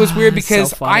 And it was weird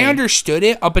because I understood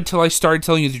it up until I started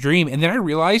telling you the dream. And then I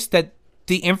realized that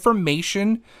the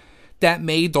information that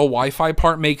made the Wi-Fi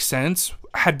part make sense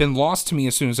had been lost to me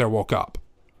as soon as I woke up.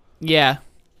 Yeah.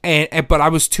 But I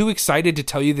was too excited to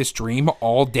tell you this dream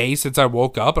all day since I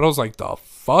woke up, and I was like, the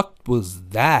fuck was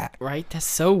that? Right? That's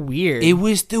so weird. It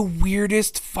was the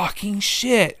weirdest fucking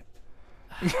shit.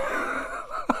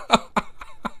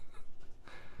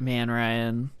 Man,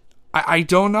 Ryan. I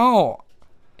don't know.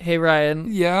 Hey,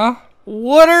 Ryan. Yeah?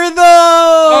 What are those?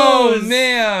 Oh,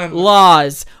 man.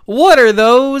 Laws. What are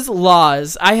those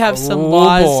laws? I have some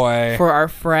laws for our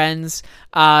friends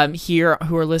here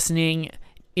who are listening.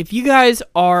 If you guys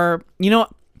are,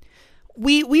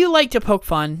 we like to poke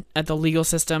fun at the legal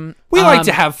system. We like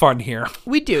to have fun here.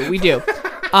 We do.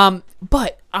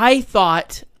 But I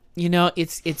thought,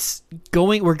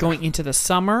 we're going into the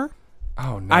summer.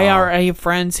 Oh, no. I have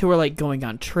friends who are like going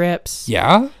on trips.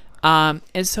 Yeah?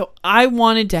 And so I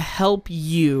wanted to help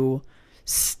you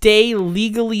stay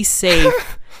legally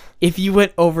safe if you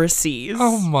went overseas.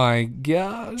 Oh my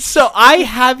gosh. So I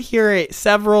have here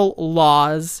several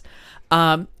laws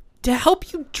to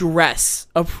help you dress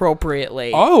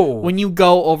appropriately when you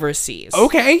go overseas.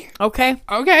 Okay,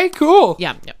 cool.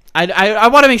 Yeah. I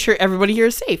want to make sure everybody here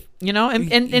is safe,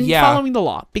 and following the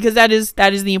law, because that is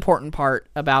the important part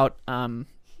about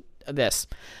this.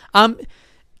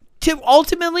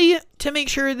 To make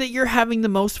sure that you're having the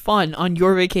most fun on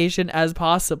your vacation as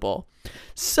possible.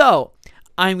 So,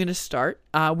 I'm going to start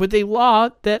with a law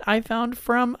that I found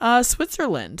from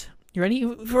Switzerland. You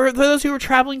ready? For those who are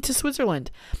traveling to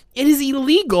Switzerland, it is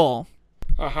illegal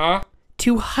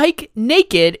to hike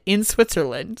naked in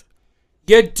Switzerland.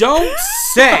 You don't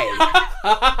say.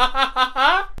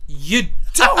 You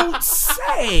don't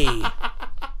say.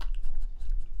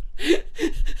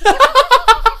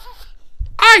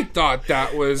 I thought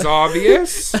that was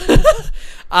obvious.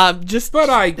 But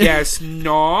I guess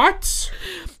not.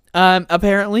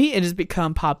 Apparently, it has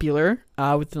become popular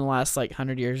within the last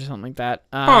 100 years or something like that.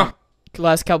 The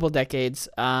last couple decades.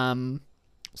 So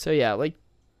yeah,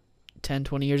 10,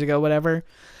 20 years ago, whatever.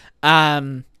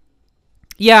 So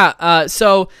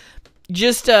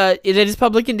just it is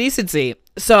public indecency.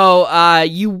 So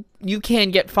you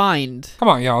can get fined. Come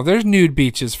on, y'all. There's nude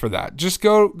beaches for that. Just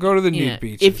go to the nude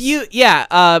beaches. If you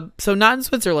so not in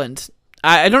Switzerland.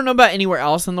 I don't know about anywhere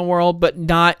else in the world, but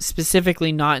not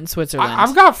in Switzerland.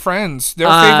 I've got friends. Their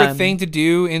favorite thing to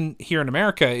do here in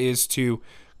America is to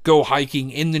go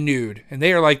hiking in the nude, and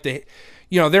they are like they're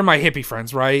my hippie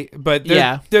friends, right? But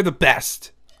they're the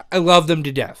best. I love them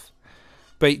to death.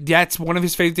 But that's one of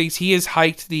his favorite things. He has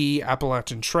hiked the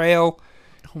Appalachian Trail.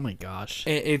 Oh my gosh!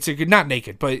 It's a good, not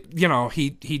naked, but he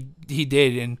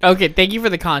did. And okay, thank you for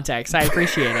the context. I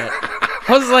appreciate it. I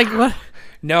was like, what?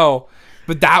 No,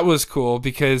 but that was cool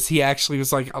because he actually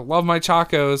was like, I love my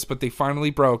Chacos, but they finally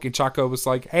broke, and Chaco was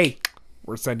like, hey,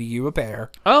 we're sending you a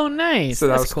pair. Oh, nice. So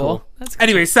that's cool. That's cool.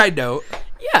 Anyway, side note.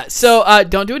 Yeah. So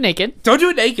don't do it naked. Don't do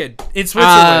it naked in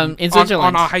Switzerland.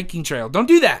 On a hiking trail. Don't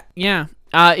do that. Yeah.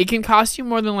 It can cost you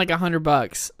more than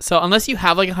 $100. So unless you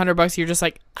have $100, you're just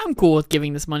like, I'm cool with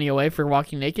giving this money away for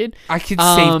walking naked. I could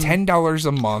save $10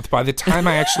 a month by the time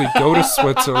I actually go to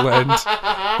Switzerland.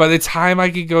 By the time I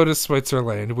could go to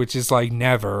Switzerland, which is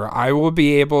never, I will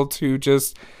be able to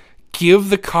just give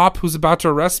the cop who's about to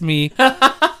arrest me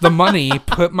the money,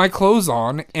 put my clothes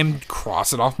on, and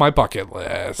cross it off my bucket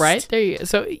list. Right? There you go.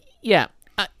 So, yeah.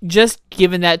 Just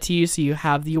giving that to you so you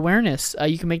have the awareness.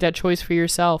 You can make that choice for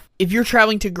yourself. If you're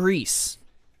traveling to Greece,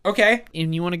 okay,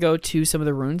 and you want to go to some of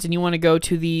the ruins, and you want to go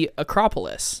to the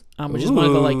Acropolis, which is one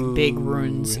of the big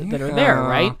ruins that are there,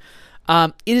 right?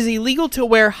 It is illegal to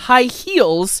wear high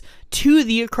heels to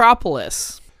the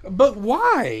Acropolis. But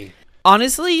why?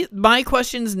 Honestly, my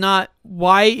question's not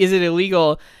why is it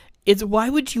illegal. It's why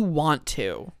would you want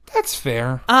to? That's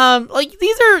fair.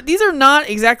 These are not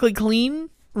exactly clean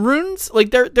runes.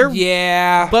 They're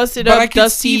busted but up, I could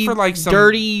dusty, see for some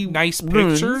dirty, nice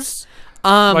runes. Pictures,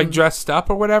 dressed up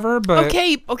or whatever. But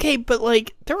okay,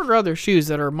 but there are other shoes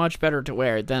that are much better to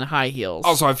wear than high heels.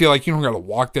 Also, I feel like you don't gotta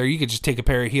walk there. You could just take a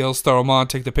pair of heels, throw them on,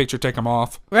 take the picture, take them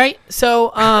off. Right.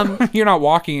 So you're not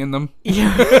walking in them.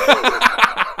 Yeah.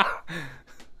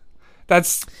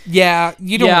 That's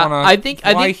you don't want to. I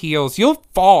think heels. You'll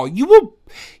fall. You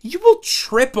will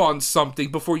trip on something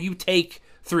before you take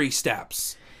 3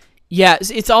 steps. Yeah,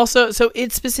 it's also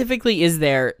it specifically is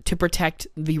there to protect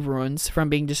the ruins from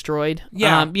being destroyed.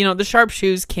 Yeah, the sharp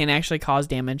shoes can actually cause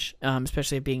damage,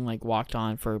 especially if being walked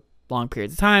on for long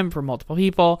periods of time for multiple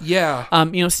people. Yeah.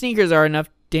 Sneakers are enough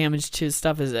damage to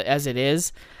stuff as it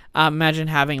is. Imagine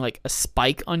having a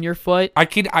spike on your foot. I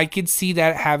could see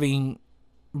that having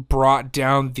brought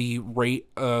down the rate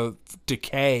of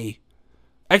decay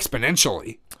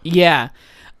exponentially. Yeah.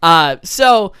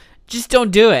 So just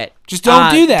don't do it. Just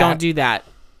don't do that. Don't do that.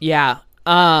 Yeah.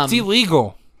 It's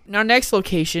illegal. Now, next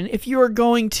location, if you are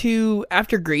going to,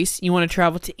 after Greece, you want to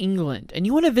travel to England, and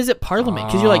you want to visit Parliament,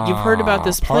 because you've heard about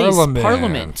this place,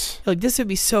 Parliament. Like, this would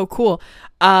be so cool.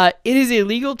 It is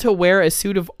illegal to wear a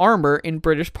suit of armor in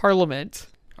British Parliament.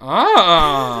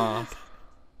 Yeah,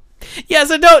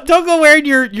 so don't go wearing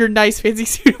your nice fancy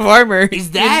suit of armor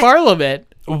in Parliament.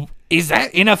 Is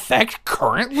that in effect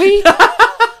currently?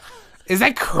 Is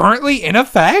that currently in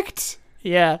effect?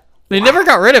 Yeah. They never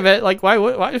got rid of it. Like, why?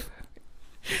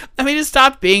 I mean, it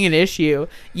stopped being an issue.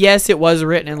 Yes, it was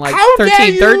written in, like,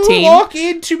 1313. How dare you walk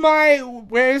into my,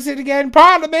 where is it again,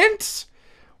 Parliament,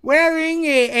 wearing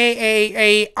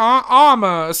a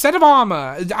set of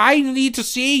armor. I need to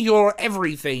see your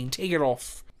everything. Take it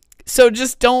off. So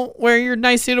just don't wear your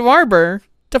nice suit of armor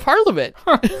to Parliament.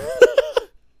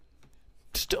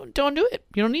 Just don't do it.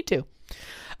 You don't need to.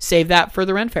 Save that for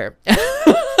the Ren Fair.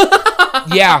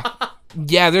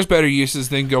 Yeah, there's better uses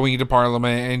than going into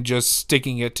Parliament and just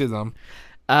sticking it to them.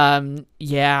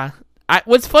 Yeah.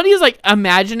 What's funny is, like,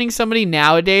 imagining somebody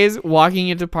nowadays walking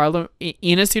into Parliament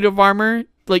in a suit of armor.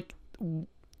 Like,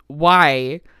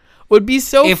 why? Would be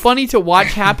so funny to watch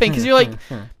happen, because you're like,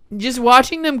 just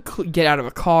watching them get out of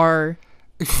a car,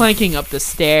 clanking up the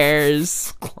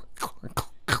stairs.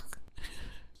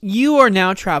 You are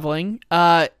now traveling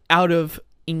out of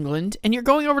England, and you're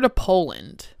going over to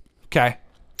Poland. Okay.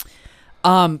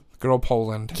 Good old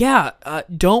Poland. Yeah.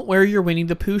 Don't wear your Winnie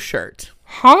the Pooh shirt.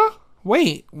 Huh?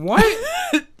 Wait, what?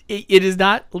 It is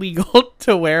not legal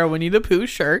to wear a Winnie the Pooh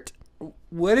shirt.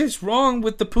 What is wrong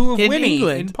with the Pooh of Winnie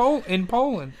in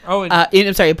Poland? Oh,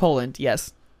 I'm sorry, in Poland.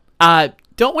 Yes.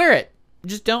 Don't wear it.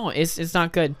 Just don't. It's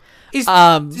not good. Is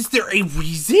there a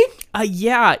reason?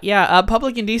 Yeah.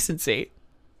 Public indecency.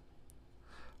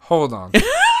 Hold on.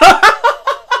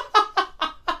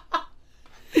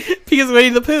 Because Winnie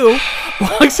the Pooh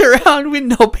walks around with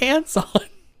no pants on.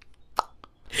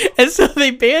 And so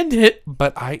they banned it.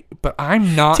 But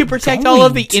I'm not to protect all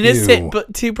of the innocent,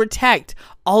 but to protect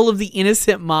all of the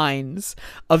innocent minds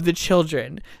of the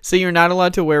children. So you're not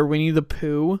allowed to wear Winnie the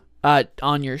Pooh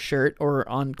on your shirt or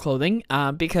on clothing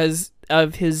because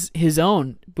of his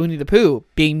own Winnie the Pooh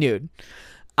being nude.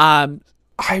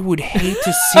 I would hate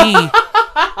to see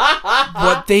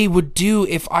what they would do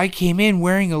if I came in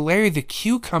wearing a Larry the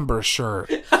Cucumber shirt.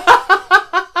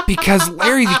 Because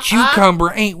Larry the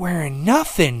Cucumber ain't wearing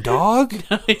nothing, dog.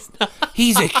 No, he's not.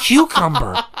 He's a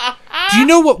cucumber. Do you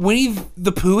know what Winnie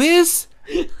the Pooh is?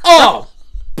 Oh,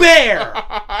 bear.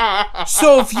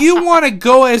 So if you want to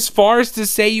go as far as to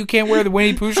say you can't wear the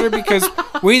Winnie the Pooh shirt because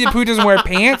Winnie the Pooh doesn't wear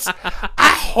pants, I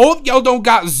hope y'all don't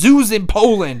got zoos in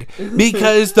Poland,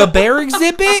 because the bear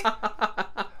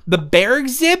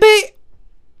exhibit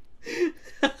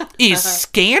is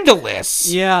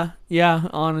scandalous. Yeah,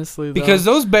 honestly, though. Because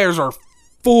those bears are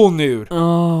full nude.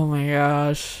 Oh my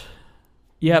gosh.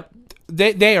 Yep.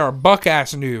 They are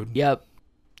buck-ass nude. Yep.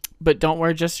 But don't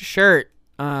wear just a shirt.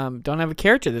 Don't have a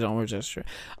character that don't wear just a shirt.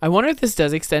 I wonder if this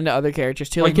does extend to other characters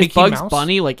too. Like is Bugs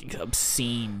Bunny, like,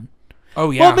 obscene?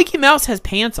 Oh, yeah. Well, Mickey Mouse has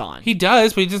pants on. He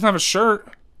does, but he doesn't have a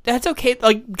shirt. That's okay.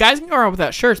 Like, guys can go around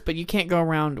without shirts, but you can't go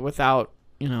around without,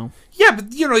 Yeah,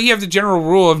 but, you have the general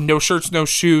rule of no shirts, no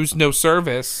shoes, no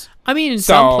service. I mean, in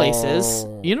some places.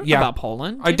 You don't know about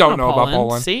Poland. I don't know about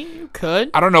Poland. See, you could.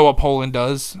 I don't know what Poland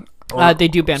does. They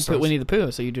do ban Winnie the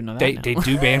Pooh, so you do know that. They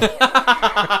do ban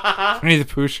Winnie the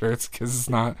Pooh shirts because it's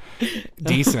not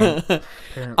decent.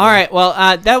 All right, well,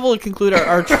 that will conclude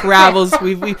our travels.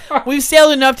 We've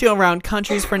sailed enough to around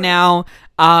countries for now.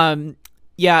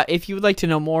 Yeah, if you would like to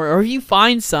know more, or if you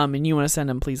find some and you want to send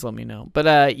them, please let me know.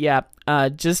 But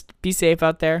just be safe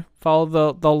out there.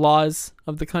 Follow the laws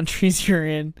of the countries you're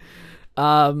in.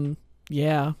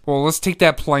 Yeah. Well, let's take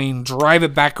that plane, drive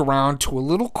it back around to a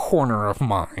little corner of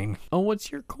mine. Oh,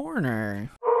 what's your corner?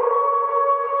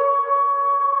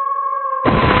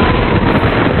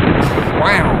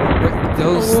 Wow.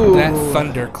 That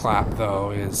thunderclap,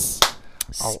 though, is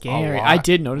scary. I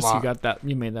did notice you got that.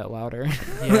 You made that louder.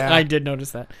 Yeah. I did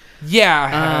notice that.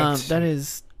 Yeah. That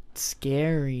is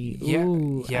scary. Yeah.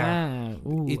 Ooh, yeah.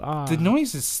 The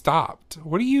noise has stopped.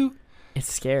 What are you... It's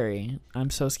scary. I'm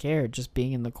so scared just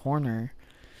being in the corner.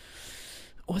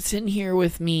 What's in here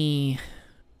with me?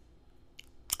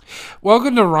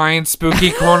 Welcome to Ryan's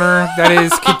Spooky Corner that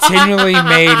is continually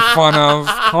made fun of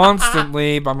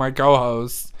constantly by my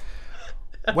co-host.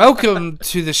 Welcome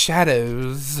to the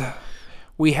shadows.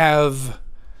 We have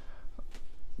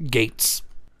gates.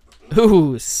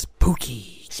 Ooh,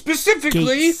 spooky.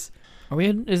 Specifically... Gates.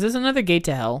 Is this another gate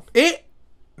to hell? It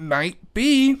might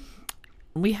be.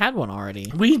 We had one already.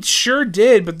 We sure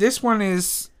did, but this one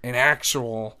is an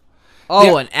actual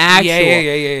Oh, an actual.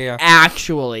 Yeah.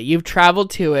 Actually, you've traveled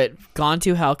to it, gone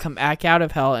to hell, come back out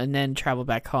of hell, and then travel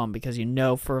back home because you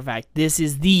know for a fact this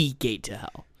is the gate to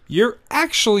hell. You're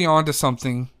actually onto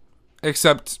something,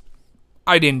 except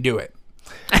I didn't do it.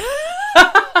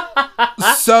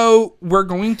 So we're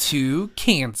going to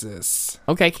Kansas.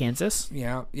 Okay, Kansas.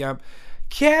 Yeah.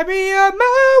 Carry on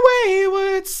my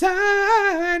wayward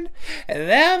son, and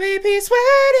there'll be peace when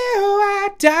you are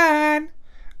done.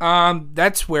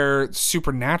 That's where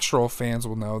Supernatural fans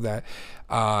will know that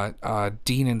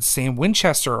Dean and Sam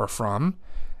Winchester are from,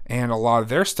 and a lot of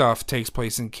their stuff takes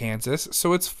place in Kansas.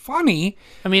 So it's funny.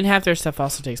 I mean, half their stuff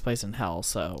also takes place in hell.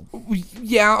 So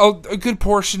yeah, a good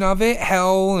portion of it,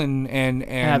 hell and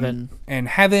heaven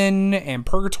and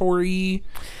purgatory.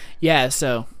 Yeah.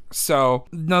 So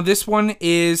now this one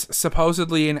is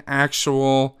supposedly an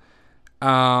actual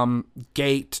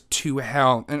gate to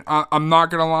hell, and I'm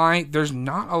not gonna lie, there's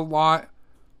not a lot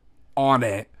on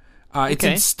it. It's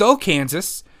in Still,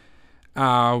 Kansas,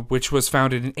 which was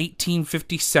founded in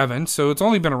 1857, so it's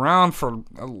only been around for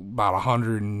about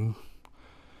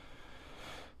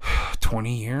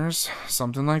 120 years,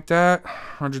 something like that.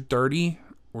 130.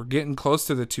 We're getting close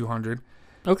to the 200.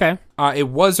 Okay. It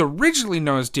was originally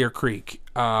known as Deer Creek,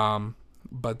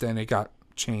 but then it got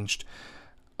changed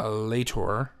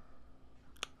later.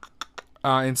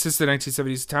 Since the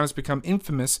 1970s, the town has become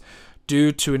infamous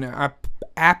due to an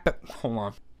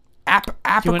apocryphal.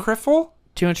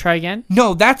 Do you want to try again?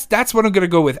 No, that's what I'm gonna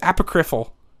go with.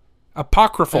 Apocryphal.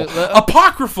 Apocryphal.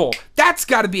 That's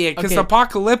got to be it, because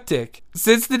apocalyptic.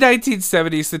 Since the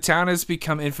 1970s, the town has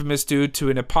become infamous due to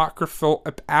an apocryphal.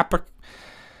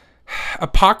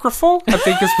 Apocryphal, I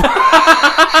think is.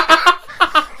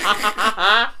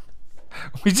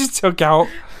 We just took out.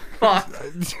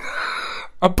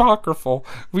 Apocryphal.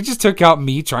 We just took out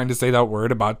me trying to say that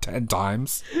word about 10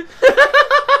 times.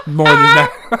 More than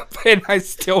that. And I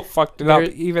still fucked it up,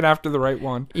 even after the right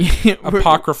one.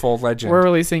 Apocryphal legend. We're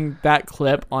releasing that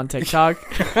clip on TikTok.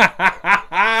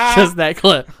 Just that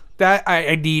clip. That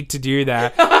I need to do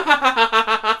that.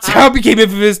 So how it became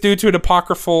infamous due to an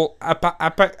apocryphal God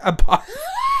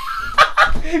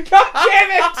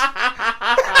damn it!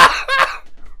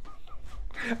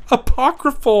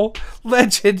 Apocryphal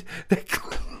legend that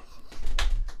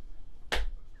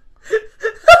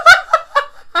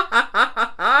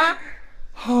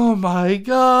oh my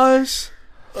gosh.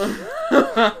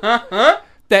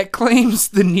 That claims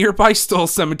the nearby Stoll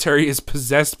Cemetery is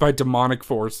possessed by demonic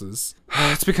forces.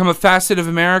 It's become a facet of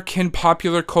American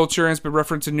popular culture and has been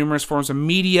referenced in numerous forms of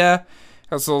media.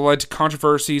 It also led to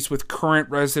controversies with current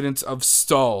residents of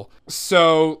Stoll.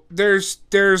 So there's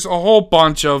a whole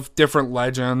bunch of different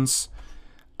legends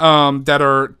that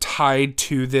are tied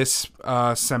to this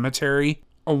cemetery.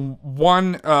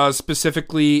 One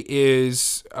specifically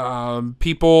is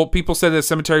people said the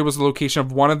cemetery was the location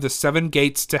of one of the 7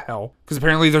 gates to hell, because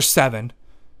apparently there's 7.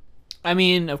 I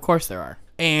mean, of course there are.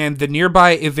 And the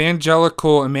nearby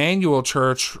Evangelical Emmanuel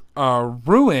Church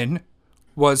ruin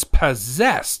was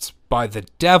possessed by the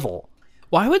devil.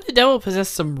 Why would the devil possess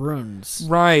some ruins?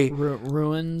 Right.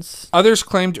 Ruins? Others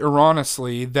claimed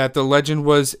erroneously that the legend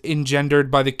was engendered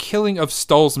by the killing of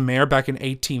Stoll's mayor back in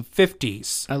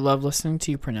 1850s. I love listening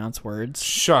to you pronounce words.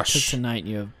 Shush. Because tonight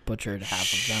you have butchered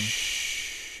half of them.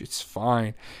 It's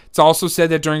fine. It's also said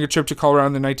that during a trip to Colorado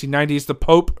in the 1990s, the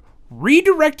Pope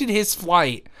redirected his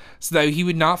flight so that he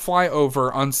would not fly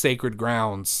over unsacred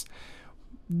grounds.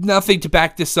 Nothing to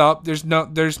back this up. There's no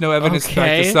evidence to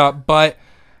back this up, but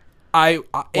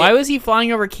why was he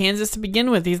flying over Kansas to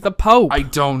begin with? He's the Pope. I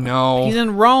don't know. He's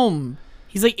in Rome.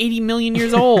 He's like 80 million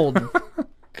years old.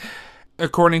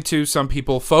 According to some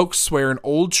people, folks swear an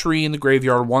old tree in the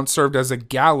graveyard once served as a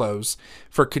gallows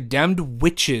for condemned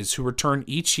witches who return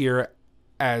each year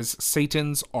as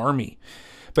Satan's army.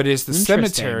 But it is the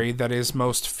cemetery that is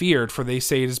most feared, for they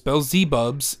say it is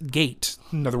Beelzebub's gate.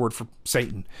 Another word for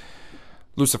Satan.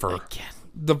 Lucifer. Again.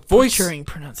 The voice... Butchering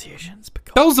pronunciations.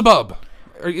 Beelzebub.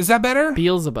 Is that better?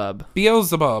 Beelzebub.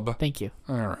 Thank you.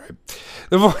 All right.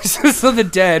 The voices of the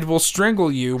dead will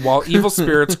strangle you while evil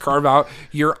spirits carve out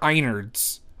your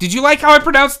innards. Did you like how I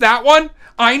pronounced that one?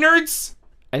 Innards?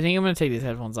 I think I'm going to take these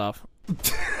headphones off.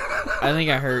 I think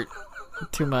I hurt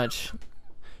too much.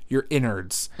 Your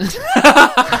innards.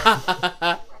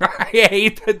 I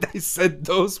hate that they said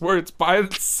those words by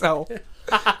themselves.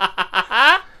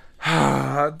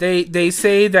 They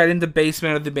say that in the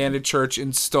basement of the abandoned church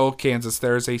in Stoll, Kansas,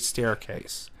 there is a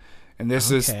staircase, and this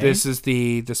is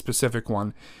the specific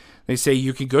one. They say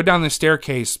you can go down the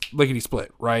staircase lickety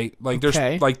split, right? Like there's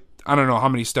like I don't know how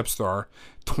many steps there are,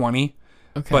 20.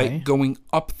 Okay. But going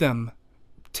up them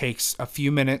takes a few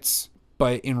minutes,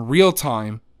 but in real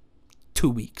time, 2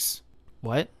 weeks.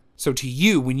 What? So to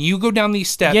you, when you go down these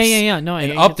steps No,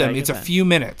 and up them, it's a few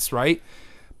minutes, right?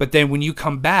 But then when you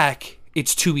come back,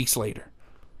 it's 2 weeks later.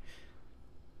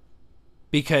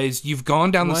 Because you've gone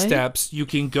down the steps, you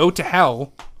can go to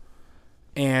hell,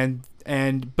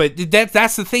 but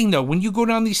that's the thing though. When you go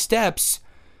down these steps,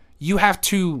 you have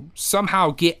to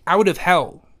somehow get out of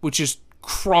hell, which is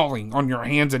crawling on your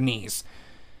hands and knees.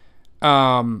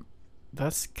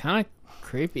 That's kind of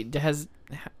creepy.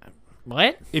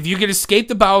 What? If you can escape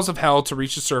the bowels of hell to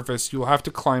reach the surface, you will have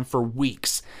to climb for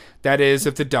weeks. That is,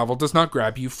 if the devil does not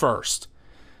grab you first.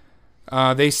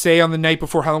 They say on the night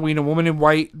before Halloween, a woman in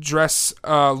white dress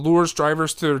lures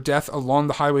drivers to their death along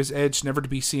the highway's edge, never to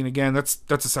be seen again. That's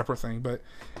a separate thing, but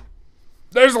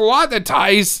there's a lot that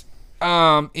ties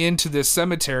into this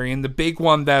cemetery, and the big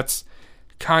one that's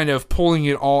kind of pulling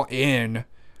it all in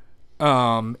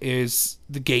is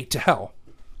the gate to hell.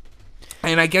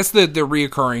 And I guess the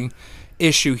reoccurring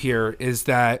issue here is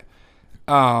that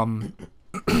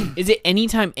is it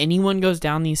anytime anyone goes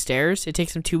down these stairs, it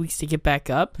takes them 2 weeks to get back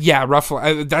up? Yeah,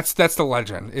 roughly. That's the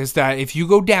legend, is that if you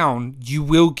go down, you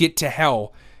will get to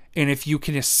hell. And if you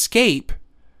can escape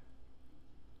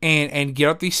and get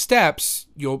up these steps,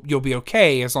 you'll be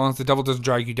okay, as long as the devil doesn't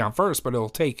drag you down first, but it'll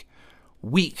take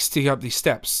weeks to get up these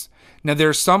steps. Now, there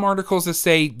are some articles that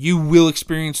say you will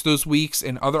experience those weeks,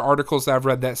 and other articles that I've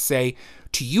read that say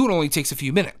to you it only takes a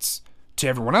few minutes. To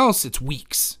everyone else, it's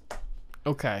weeks.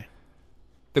 Okay.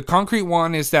 The concrete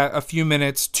one is that a few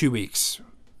minutes, 2 weeks.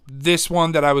 This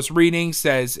one that I was reading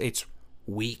says it's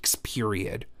weeks,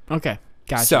 period. Okay,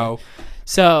 gotcha.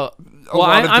 So well,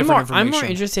 I'm more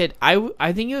interested.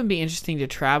 I think it would be interesting to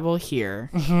travel here,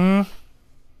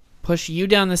 push you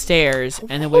down the stairs,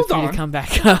 and then wait for you to come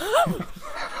back up.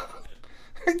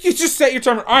 You just set your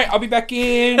timer. All right, I'll be back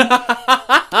in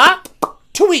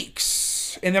 2 weeks.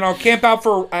 And then I'll camp out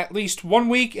for at least 1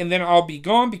 week, and then I'll be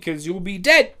gone because you will be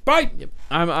dead. Bye. Yep.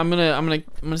 I'm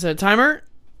gonna set a timer.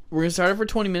 We're gonna start it for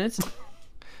 20 minutes.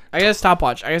 I got a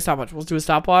stopwatch. We'll do a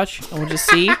stopwatch, and we'll just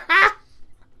see.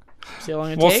 See how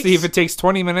long it takes. We'll see if it takes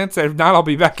 20 minutes. If not, I'll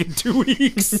be back in 2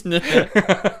 weeks.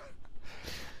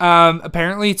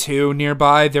 Apparently, too,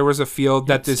 nearby there was a field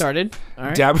that this started. All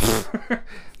right. Dad.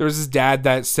 There was this dad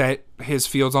that set his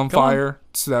fields on fire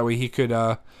so that way he could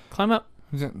climb up.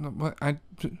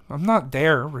 I'm not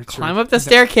there, Richard. Climb up the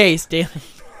staircase, Daly.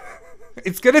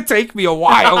 It's gonna take me a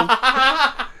while.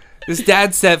 This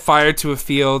dad set fire to a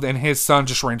field, and his son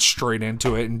just ran straight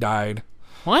into it and died.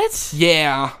 What?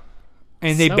 Yeah,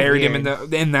 and they buried him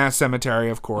in that cemetery.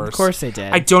 Of course they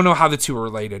did. I don't know how the two are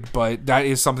related, but that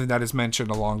is something that is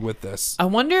mentioned along with this. I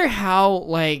wonder how,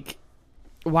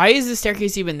 why is the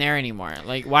staircase even there anymore?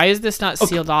 Why is this not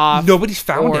sealed off? Nobody's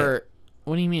found it.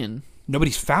 What do you mean?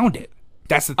 Nobody's found it.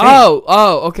 That's the thing.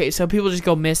 Oh, okay. So people just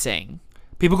go missing.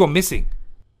 People go missing.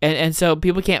 And so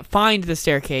people can't find the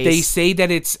staircase. They say that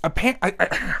it's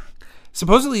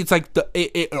supposedly it's like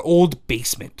an old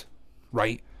basement,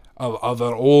 right? Of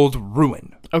an old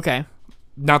ruin. Okay.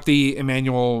 Not the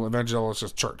Emmanuel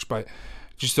Evangelist Church, but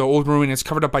just the old ruin. It's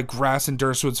covered up by grass and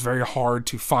dirt, so it's very hard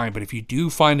to find. But if you do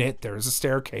find it, there is a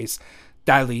staircase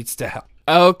that leads to hell.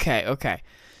 Okay.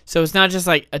 So it's not just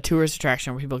like a tourist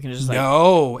attraction where people can just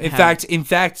no. In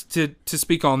fact, to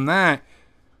speak on that,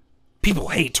 people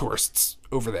hate tourists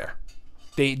over there.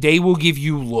 They will give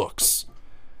you looks.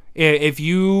 If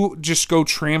you just go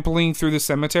trampling through the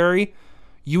cemetery,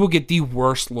 you will get the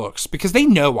worst looks because they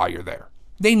know why you're there.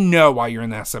 They know why you're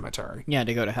in that cemetery. Yeah,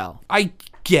 to go to hell. I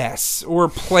guess, or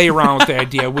play around with the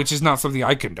idea, which is not something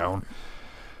I condone.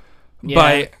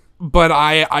 Yeah. But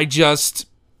I just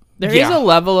there is a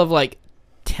level of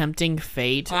tempting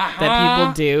fate that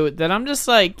people do that I'm just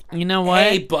you know what?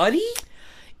 Hey, buddy?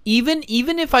 Even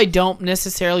if I don't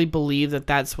necessarily believe that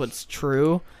that's what's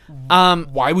true,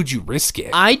 why would you risk it?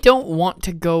 I don't want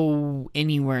to go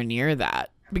anywhere near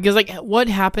that because what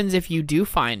happens if you do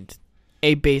find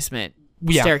a basement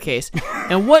staircase?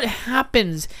 And what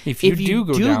happens if you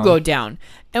do go down?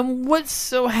 And what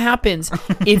so happens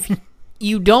if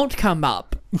you don't come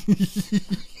up?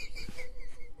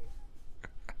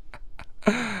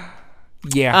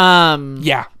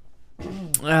 Yeah.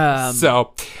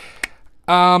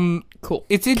 Cool.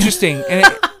 It's interesting, and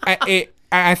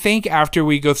I think after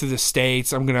we go through the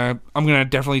states, I'm gonna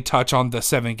definitely touch on the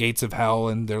 7 gates of hell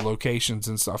and their locations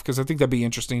and stuff because I think that'd be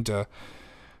interesting to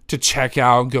check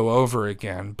out and go over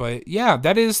again. But yeah,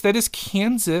 that is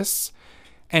Kansas,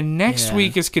 and next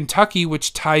week is Kentucky,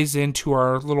 which ties into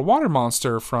our little water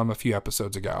monster from a few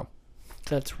episodes ago.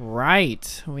 That's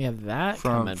right. We have that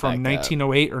from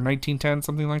 1908 or 1910,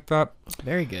 something like that.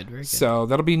 Very good. Very good. So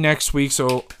that'll be next week.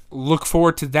 So look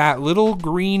forward to that. Little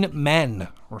Green Men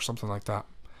or something like that.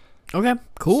 Okay.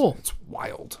 Cool. It's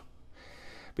wild.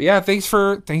 But yeah, thanks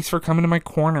for coming to my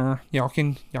corner. Y'all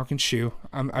can shoo.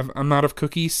 I'm out of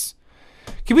cookies.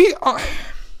 Can we?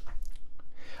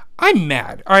 I'm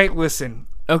mad. All right, listen.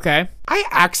 Okay. I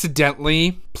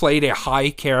accidentally played a high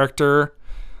character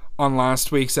on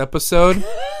last week's episode.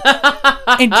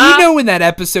 And do you know when that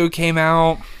episode came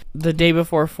out? The day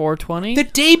before 420? The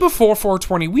day before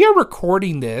 420. We are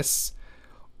recording this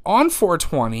on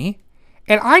 420,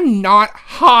 and I'm not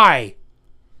high.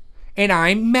 And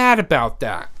I'm mad about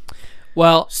that.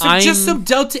 Well, just some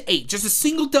Delta 8, just a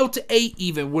single Delta 8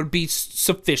 even would be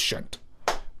sufficient.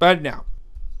 But no.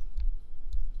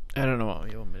 I don't know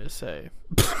what you want me to say.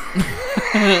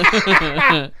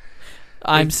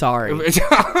 I'm sorry.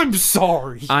 I'm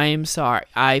sorry. I'm sorry.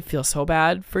 I feel so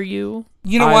bad for you.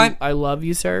 You know what? I love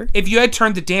you, sir. If you had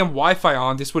turned the damn Wi-Fi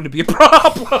on, this wouldn't be a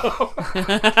problem.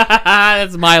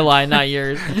 That's my line, not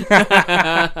yours.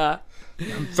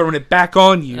 I'm throwing it back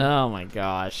on you. Oh my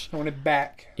gosh. Throwing it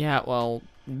back. Yeah, well,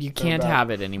 you can't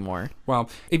have it anymore. Well,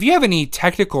 if you have any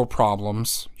technical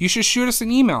problems, you should shoot us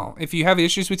an email. If you have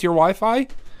issues with your Wi-Fi,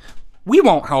 we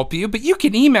won't help you, but you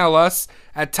can email us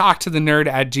at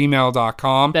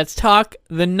talktothenerd@gmail.com. That's talk,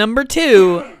 the number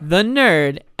 2, the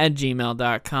nerd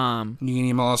 @gmail.com. You can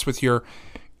email us with your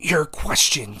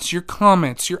questions, your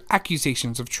comments, your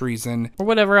accusations of treason. Or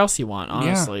whatever else you want,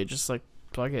 honestly. Yeah. Just like,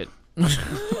 plug it.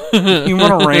 You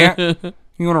want to rant?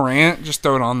 You want to rant? Just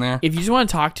throw it on there. If you just want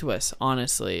to talk to us,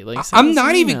 honestly. Like, I'm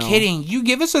not even kidding. You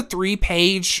give us a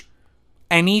 3-page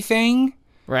anything.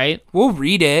 Right? We'll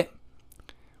read it.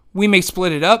 We may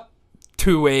split it up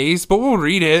 2 ways, but we'll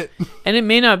read it. And it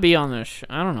may not be on the show.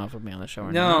 I don't know if it'll be on the show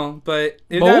or not. No, but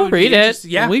we'll read it.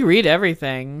 Yeah. We read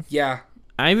everything. Yeah.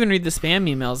 I even read the spam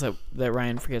emails that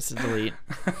Ryan forgets to delete.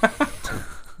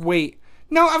 Wait.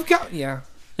 No, I've got... Yeah.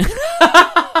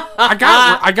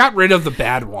 I got rid of the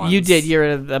bad ones. You did. You're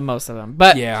rid of most of them.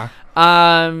 But yeah.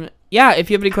 Yeah, if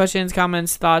you have any questions,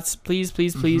 comments, thoughts, please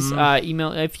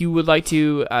email. If you would like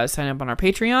to sign up on our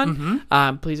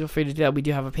Patreon, please feel free to do that. We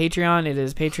do have a Patreon. It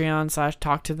is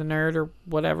Patreon/TalkToTheNerd or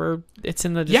whatever. It's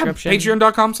in the description. Yeah,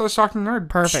 Patreon.com/TalkToTheNerd.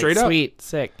 Perfect. Straight up. Sweet.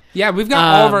 Sick. Yeah, we've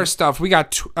got all of our stuff. We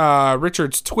got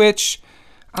Richard's Twitch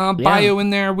bio in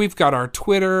there. We've got our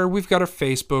Twitter. We've got our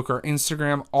Facebook, our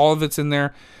Instagram. All of it's in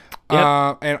there.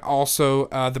 Yep. And also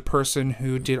the person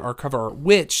who did our cover art,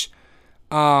 which...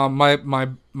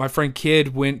 my friend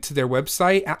Kid went to their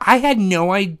website, and I had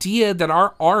no idea that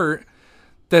our art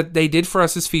that they did for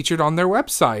us is featured on their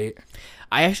website.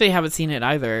 I actually haven't seen it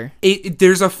either.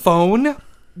 There's a phone,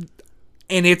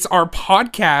 and it's our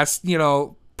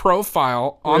podcast,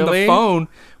 profile on the phone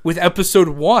with episode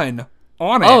 1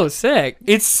 on it. Oh, sick.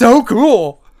 It's so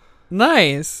cool.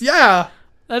 Nice. Yeah.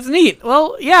 That's neat.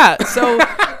 Well, yeah. So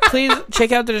please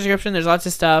check out the description. There's lots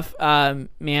of stuff.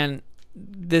 Man,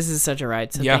 this is such a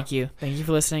ride. So thank you. Thank you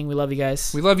for listening. We love you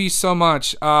guys. We love you so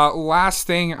much. Last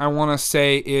thing I want to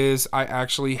say is I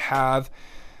actually have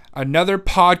another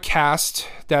podcast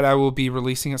that I will be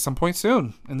releasing at some point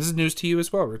soon. And this is news to you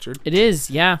as well, Richard. It is.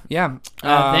 Yeah. Yeah.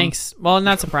 Thanks. Well,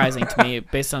 not surprising to me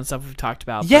based on stuff we've talked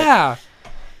about. Yeah.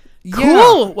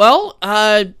 Cool. Yeah. Well,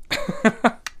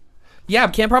 yeah,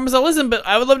 can't promise I'll listen, but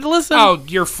I would love to listen. Oh,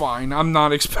 you're fine. I'm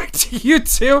not expecting you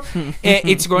to.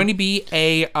 It's going to be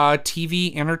a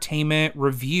TV entertainment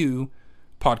review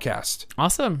podcast.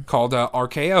 Awesome. Called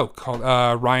RKO, called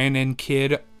Ryan and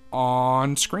Kid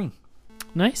on Screen.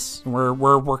 Nice. We're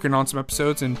working on some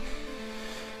episodes and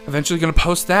eventually going to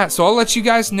post that. So I'll let you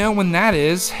guys know when that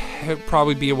is. It'll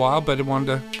probably be a while, but I wanted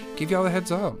to give you all the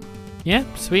heads up. Yeah,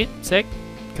 sweet. Sick.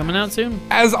 Coming out soon.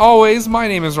 As always, my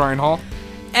name is Ryan Hall.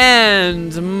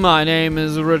 And my name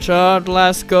is Richard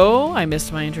Lasco. I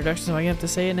missed my introduction, so I have to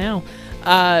say it now.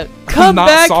 Come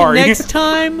back next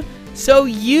time so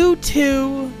you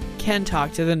too can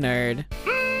talk to the nerd.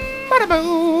 Bada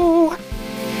boom.